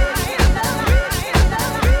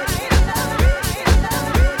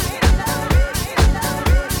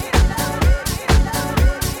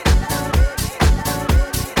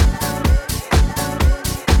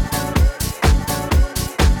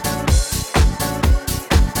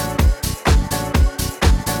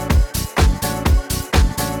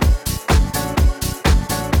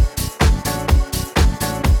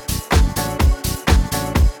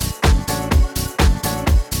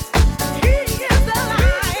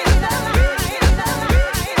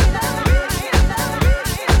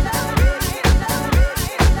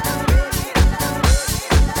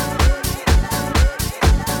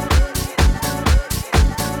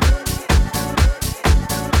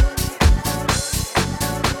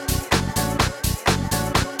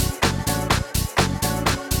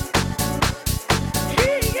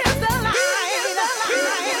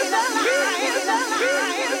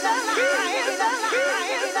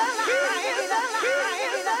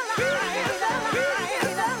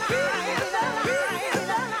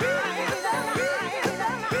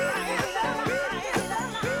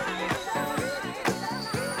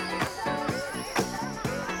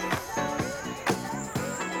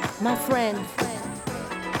 My friend,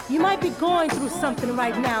 you might be going through something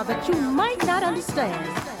right now that you might not understand.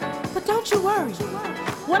 But don't you worry.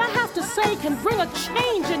 What I have to say can bring a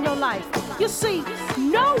change in your life. You see,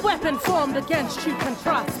 no weapon formed against you can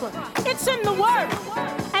prosper. It's in the Word.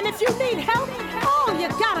 And if you need help, all you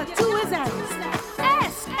gotta do is ask.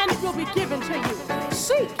 Ask, and it will be given to you.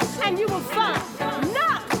 Seek, and you will find.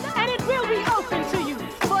 Knock, and it will be open to you.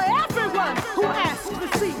 For everyone who asks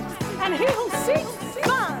receives, and he who seeks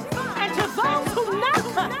finds. And to those who knock,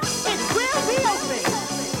 it will be open.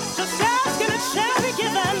 Just ask and it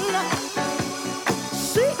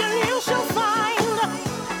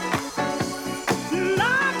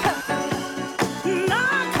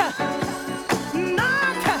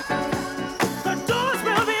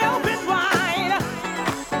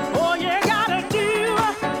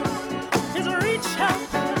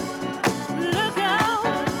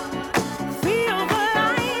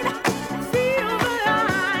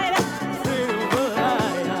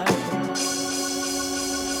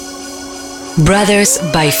Brothers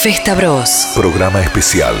by Festa Bros. Programa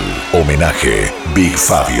especial. Homenaje Big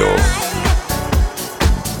Fabio.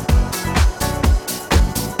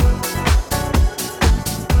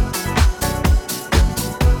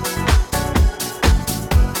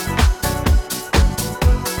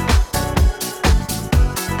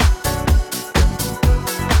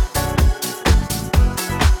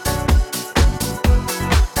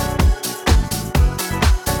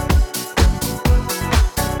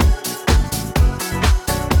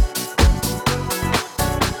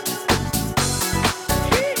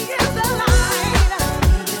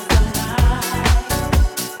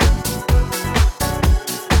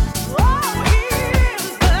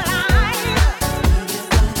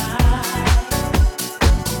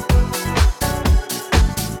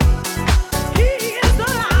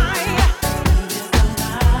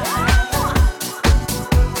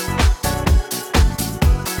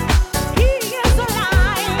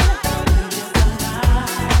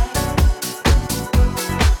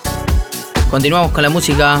 Continuamos con la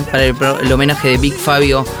música para el homenaje de Big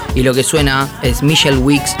Fabio, y lo que suena es Michelle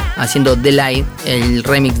Weeks haciendo The Light, el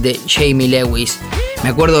remix de Jamie Lewis. Me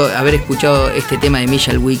acuerdo haber escuchado este tema de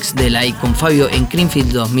Michelle Weeks, The Light, con Fabio en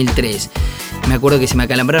Greenfield 2003. Me acuerdo que se me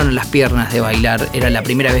acalambraron las piernas de bailar. Era la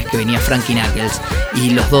primera vez que venía Frankie Knuckles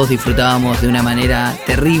y los dos disfrutábamos de una manera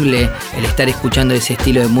terrible el estar escuchando ese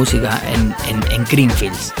estilo de música en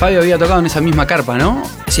Greenfield. Fabio había tocado en esa misma carpa, ¿no?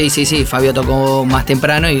 Sí. Fabio tocó más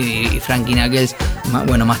temprano y Frankie Knuckles,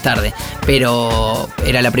 bueno, más tarde. Pero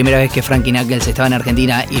era la primera vez que Frankie Knuckles estaba en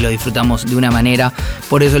Argentina y lo disfrutamos de una manera.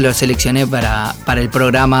 Por eso lo seleccioné para el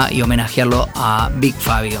programa y homenajearlo a Big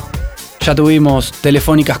Fabio. Ya tuvimos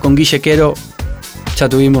telefónicas con Guille Quero, ya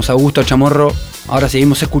tuvimos a Augusto Chamorro, ahora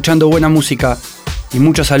seguimos escuchando buena música y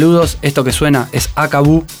muchos saludos. Esto que suena es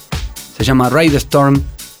Acabú, se llama Ride the Storm,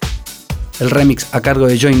 el remix a cargo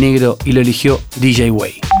de Joy Negro y lo eligió DJ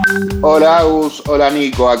Way. Hola Agus, hola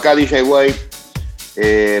Nico, acá DJ Way.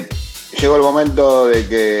 Llegó el momento de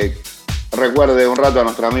que recuerde un rato a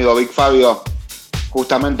nuestro amigo Big Fabio,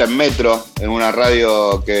 justamente en Metro, en una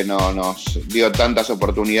radio que nos dio tantas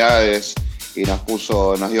oportunidades y nos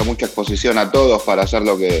dio mucha exposición a todos para hacer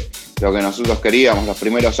lo que nosotros queríamos. Los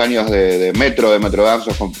primeros años de Metro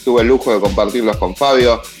Danzos, tuve el lujo de compartirlos con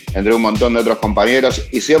Fabio, entre un montón de otros compañeros,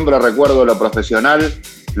 y siempre recuerdo lo profesional,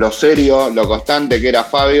 lo serio, lo constante que era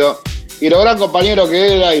Fabio, y lo gran compañero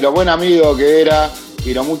que era, y lo buen amigo que era,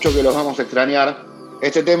 y lo mucho que los vamos a extrañar.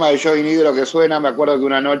 Este tema de Joy Negro que suena, me acuerdo que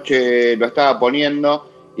una noche lo estaba poniendo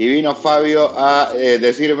y vino Fabio a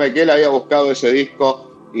decirme que él había buscado ese disco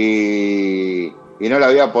y no lo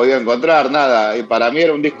había podido encontrar, nada. Y para mí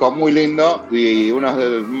era un disco muy lindo y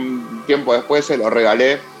un tiempo después se lo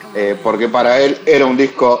regalé porque para él era un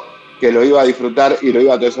disco que lo iba a disfrutar y lo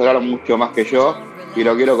iba a atesorar mucho más que yo, y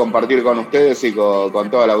lo quiero compartir con ustedes y con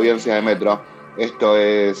toda la audiencia de Metro. Esto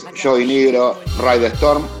es Joy Negro, Ride the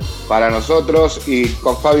Storm, para nosotros, y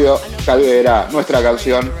con Fabio Calvera, nuestra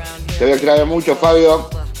canción. Te voy a extrañar mucho, Fabio.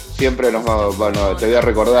 Siempre te voy a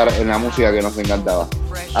recordar en la música que nos encantaba.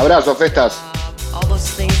 Abrazo, festas.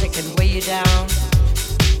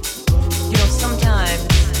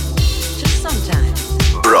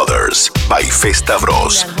 Brothers by Festa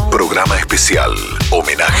Bros. Programa especial.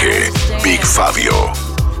 Homenaje Big Fabio.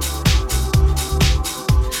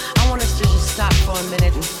 Stop for a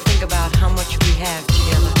minute and think about how much we have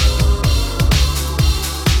together.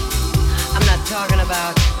 I'm not talking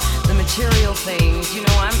about the material things, you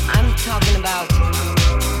know, I'm talking about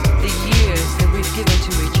the years that we've given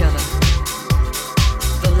to each other.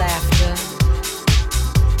 The laughter,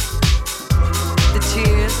 the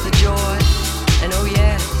tears, the joy, and oh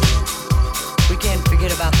yes, we can't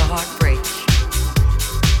forget about the heartbreak.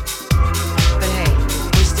 But hey,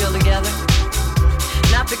 we're still together.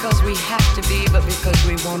 Not because we have to be, but because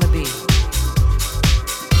we want to be.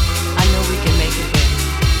 I know we can make it, baby.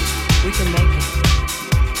 We can make it.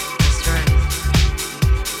 That's right.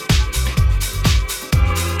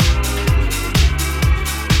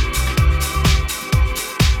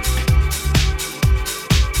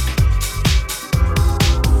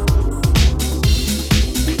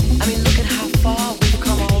 I mean, look at how far we've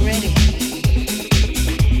come already.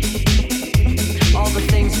 All the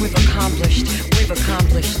things we've accomplished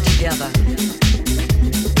together,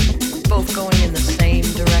 both going in the same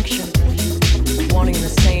direction, wanting the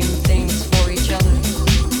same things for each other.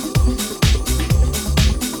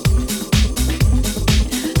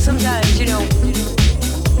 Sometimes, you know,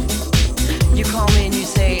 you call me and you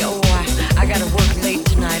say, oh, I gotta work late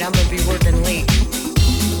tonight, I'm gonna be working late.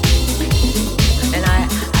 And I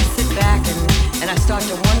sit back and I start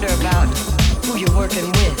to wonder about who you're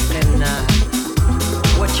working with and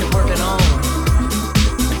what you're working on.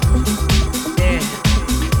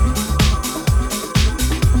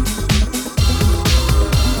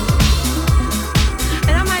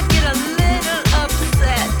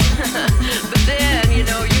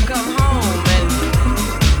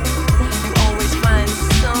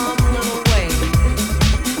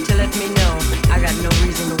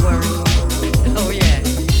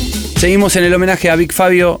 Seguimos en el homenaje a Big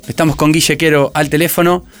Fabio. Estamos con Guille Quero al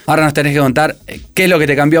teléfono. Ahora nos tenés que contar qué es lo que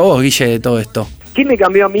te cambió a vos, Guille, de todo esto. ¿Qué me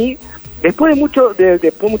cambió a mí? Después de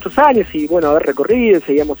muchos años y bueno, haber recorrido,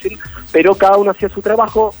 seguíamos sin, pero cada uno hacía su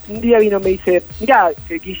trabajo. Un día vino y me dice, mirá,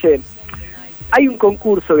 Guille, hay un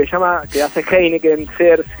concurso que hace Heineken,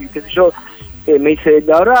 CERS y qué sé yo. Me dice,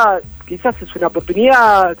 la verdad, quizás es una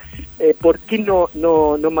oportunidad, ¿por qué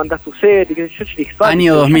no mandás tu set? Y qué sé yo, le dije,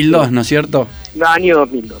 Año 2002, ¿no es cierto? No, año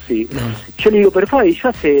 2002, sí. Yo le digo, pero Fabi, yo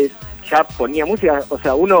ya ponía música, o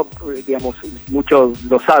sea, uno, digamos, muchos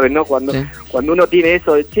lo saben, ¿no? Cuando uno tiene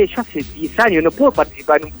eso de, che, yo hace 10 años no puedo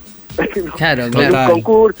participar en un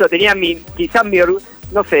concurso, tenía quizás mi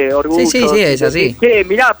orgullo. Sí, es así. Che,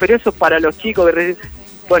 mirá, pero eso es para los chicos.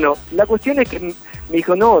 Bueno, la cuestión es que me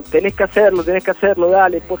dijo, no, tenés que hacerlo,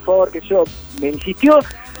 dale, por favor, que yo. Me insistió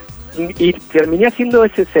y terminé haciendo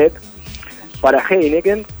ese set para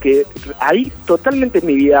Heineken, que ahí totalmente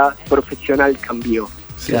mi vida profesional cambió.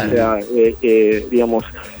 Claro. O sea, digamos,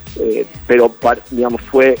 pero digamos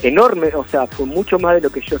fue enorme, o sea, fue mucho más de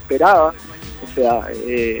lo que yo esperaba, o sea,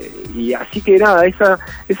 y así que nada, esas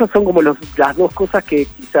son como las dos cosas que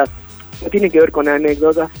quizás no tienen que ver con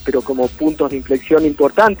anécdotas, pero como puntos de inflexión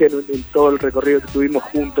importantes en todo el recorrido que tuvimos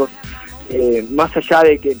juntos, más allá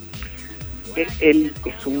de que él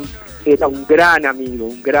era un gran amigo,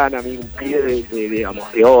 un pibe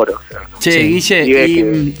de oro. O sea, che,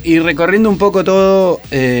 Guille, y recorriendo un poco todo,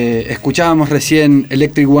 escuchábamos recién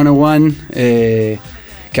Electric 101,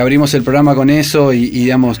 que abrimos el programa con eso, y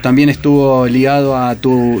digamos, también estuvo ligado a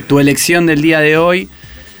tu elección del día de hoy,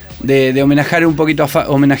 de homenajear un poquito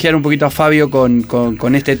a Fabio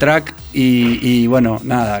con este track, y bueno,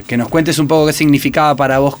 nada, que nos cuentes un poco qué significaba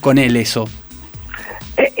para vos con él eso.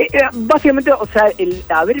 Básicamente, o sea, el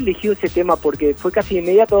haber elegido ese tema porque fue casi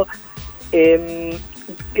inmediato,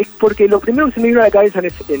 es porque lo primero que se me vino a la cabeza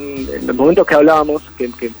en los momentos que hablábamos,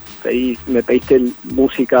 que me pediste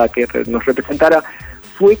música que nos representara,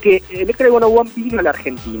 fue que Electric 101 vino a la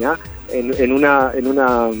Argentina en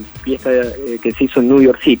una fiesta que se hizo en New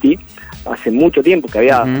York City hace mucho tiempo, que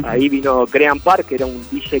había ahí vino Graham Park, que era un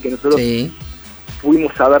DJ que nosotros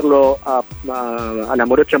fuimos a verlo a la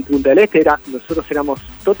Morocha en Punta del Este. Nosotros éramos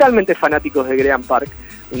totalmente fanáticos de Graham Park,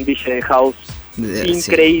 un DJ de house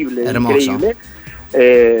increíble, increíble.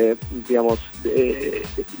 Digamos,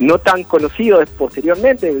 no tan conocido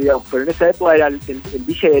posteriormente, digamos, pero en esa época era el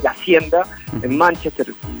DJ de la Hacienda en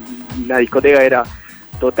Manchester, la discoteca era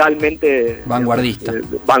totalmente vanguardista.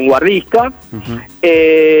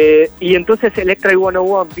 Y entonces Electric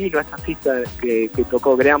 101 vino a esa fiesta que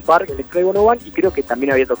tocó Graham Park, Electric 101, y creo que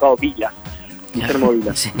también había tocado Vilas, Guillermo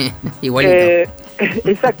Vilas. Sí, igualito.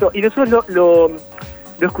 Exacto, y nosotros lo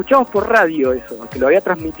escuchamos por radio eso, que lo había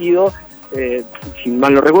transmitido, si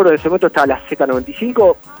mal no recuerdo, en ese momento estaba la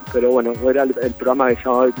Z95, pero bueno, era el programa que se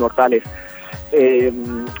llamaba Inmortales.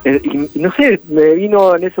 Y no sé, me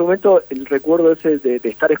vino en ese momento el recuerdo ese de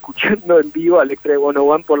estar escuchando en vivo a Electric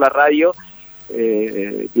 101 por la radio,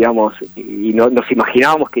 digamos, y nos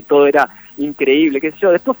imaginábamos que todo era increíble, qué sé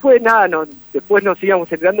yo. Después fue nada, después nos íbamos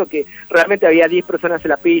enterando que realmente había 10 personas en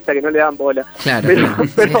la pista que no le daban bola. Claro.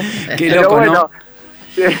 Pero bueno, ¿no?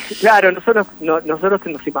 Claro, nosotros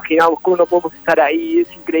nos imaginábamos cómo no podemos estar ahí,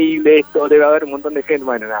 es increíble esto, debe haber un montón de gente,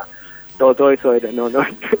 bueno, nada. Todo eso era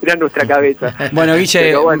en nuestra cabeza. Bueno,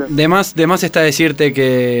 Guille, bueno. De más está decirte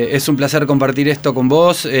que es un placer compartir esto con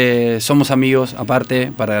vos. Somos amigos,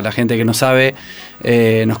 aparte, para la gente que no sabe.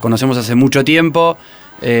 Nos conocemos hace mucho tiempo.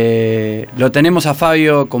 Lo tenemos a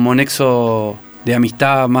Fabio como nexo de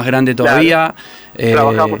amistad más grande todavía. Claro.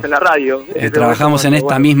 Trabajamos en la radio. Trabajamos en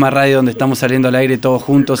esta misma radio donde estamos saliendo al aire todos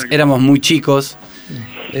juntos. Éramos muy chicos.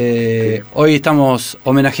 Hoy estamos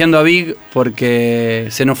homenajeando a Big porque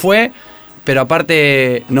se nos fue, pero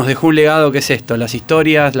aparte nos dejó un legado que es esto, las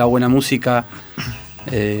historias, la buena música.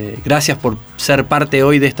 Gracias por ser parte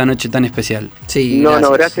hoy de esta noche tan especial. Sí,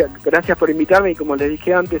 gracias por invitarme, y como les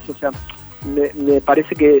dije antes, o sea, me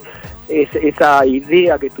parece que esa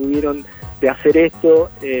idea que tuvieron de hacer esto,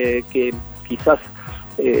 que quizás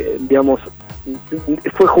digamos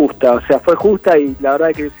fue justa, y la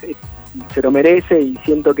verdad que se lo merece, y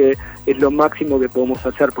siento que es lo máximo que podemos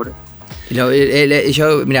hacer por él.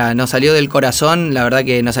 Mira, nos salió del corazón, la verdad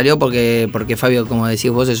que nos salió porque Fabio, como decís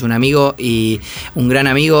vos, es un amigo y un gran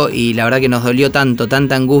amigo, y la verdad que nos dolió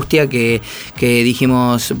tanta angustia que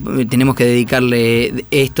dijimos, tenemos que dedicarle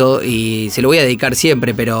esto, y se lo voy a dedicar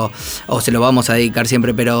siempre, o se lo vamos a dedicar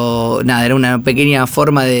siempre, pero nada, era una pequeña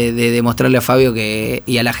forma de demostrarle a Fabio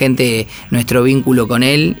y a la gente nuestro vínculo con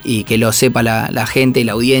él, y que lo sepa la gente y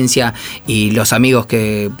la audiencia y los amigos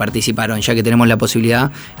que participaron. Ya que tenemos la posibilidad,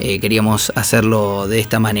 queríamos decidimos hacerlo de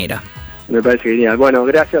esta manera. Me parece genial. Bueno,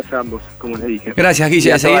 gracias a ambos, como les dije. Gracias, Guille.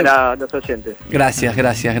 Y a todos los oyentes.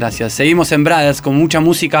 Gracias. Seguimos en Brothers con mucha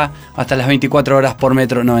música hasta las 24 horas por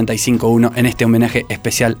Metro 95.1 en este homenaje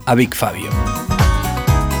especial a Big Fabio.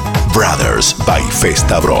 Brothers by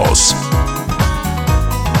Festa Bros.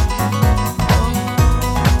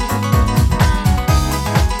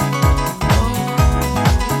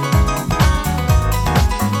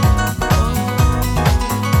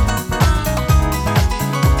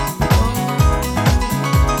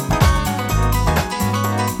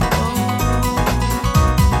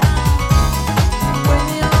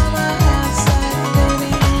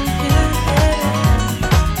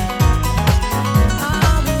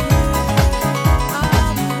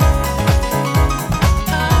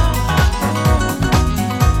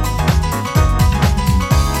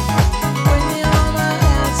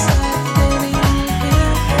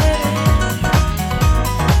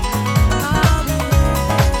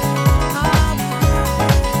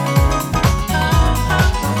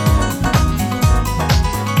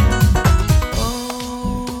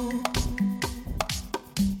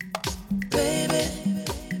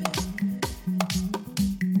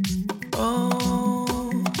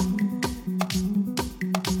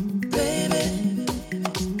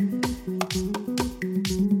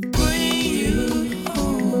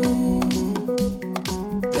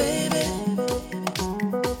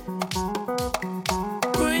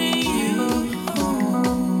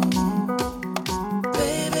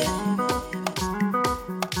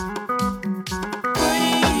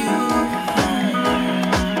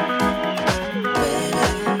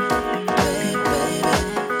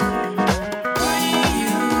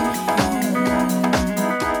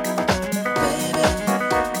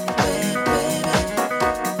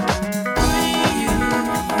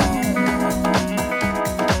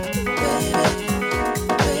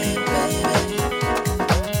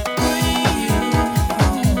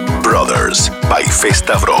 by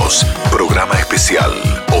Festa Bros. Programa especial.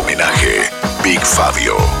 Homenaje Big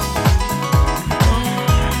Fabio.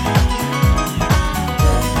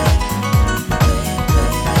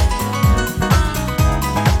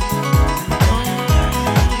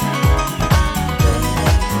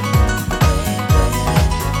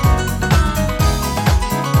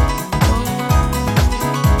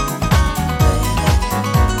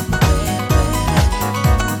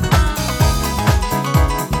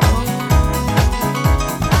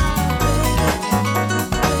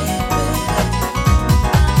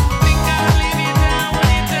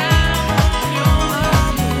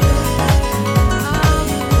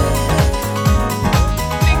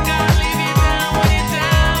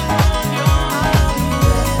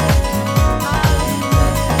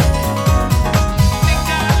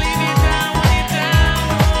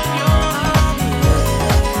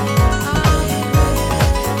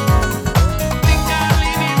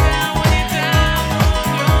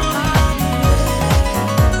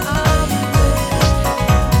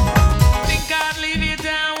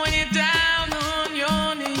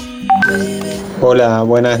 Hola,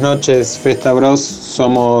 buenas noches, Festa Bros.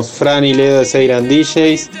 Somos Fran y Leo de Seiran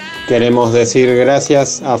DJs. Queremos decir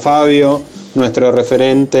gracias a Fabio, nuestro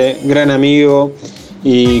referente, gran amigo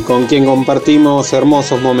y con quien compartimos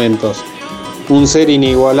hermosos momentos. Un ser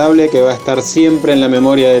inigualable que va a estar siempre en la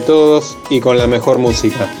memoria de todos y con la mejor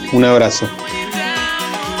música. Un abrazo.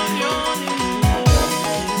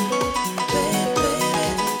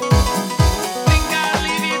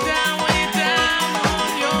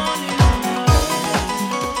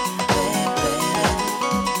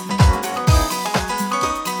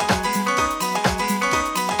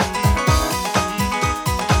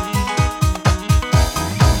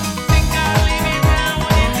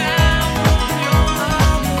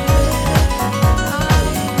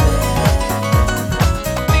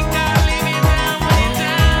 Leave you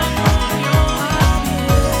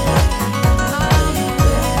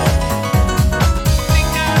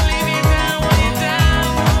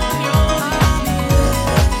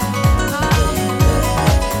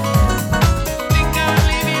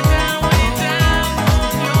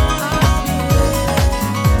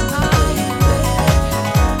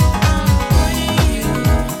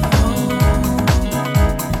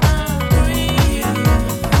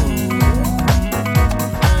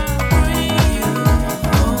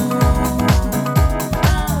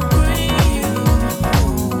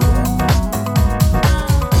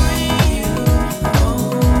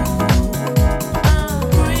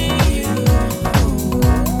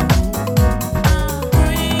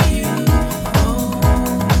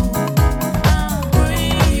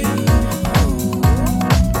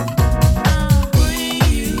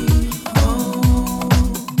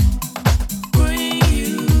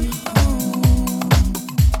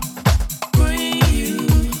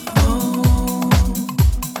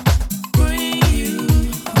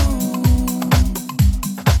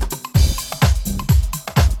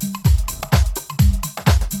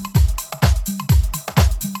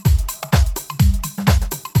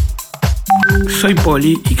soy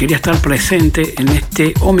Poli y quería estar presente en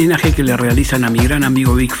este homenaje que le realizan a mi gran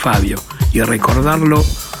amigo Big Fabio y recordarlo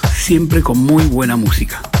siempre con muy buena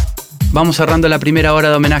música. Vamos cerrando la primera hora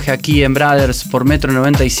de homenaje aquí en Brothers por Metro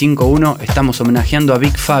 95.1. Estamos homenajeando a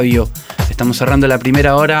Big Fabio. Estamos cerrando la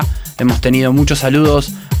primera hora. Hemos tenido muchos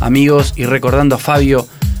saludos, amigos, y recordando a Fabio.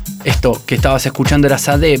 Esto que estabas escuchando era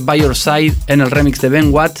Sade, By Your Side, en el remix de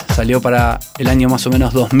Ben Watt. Salió para el año más o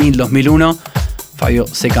menos 2000-2001. Fabio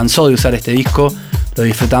se cansó de usar este disco. Lo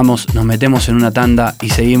disfrutamos, nos metemos en una tanda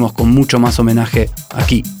y seguimos con mucho más homenaje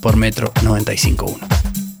aquí por Metro 95.1.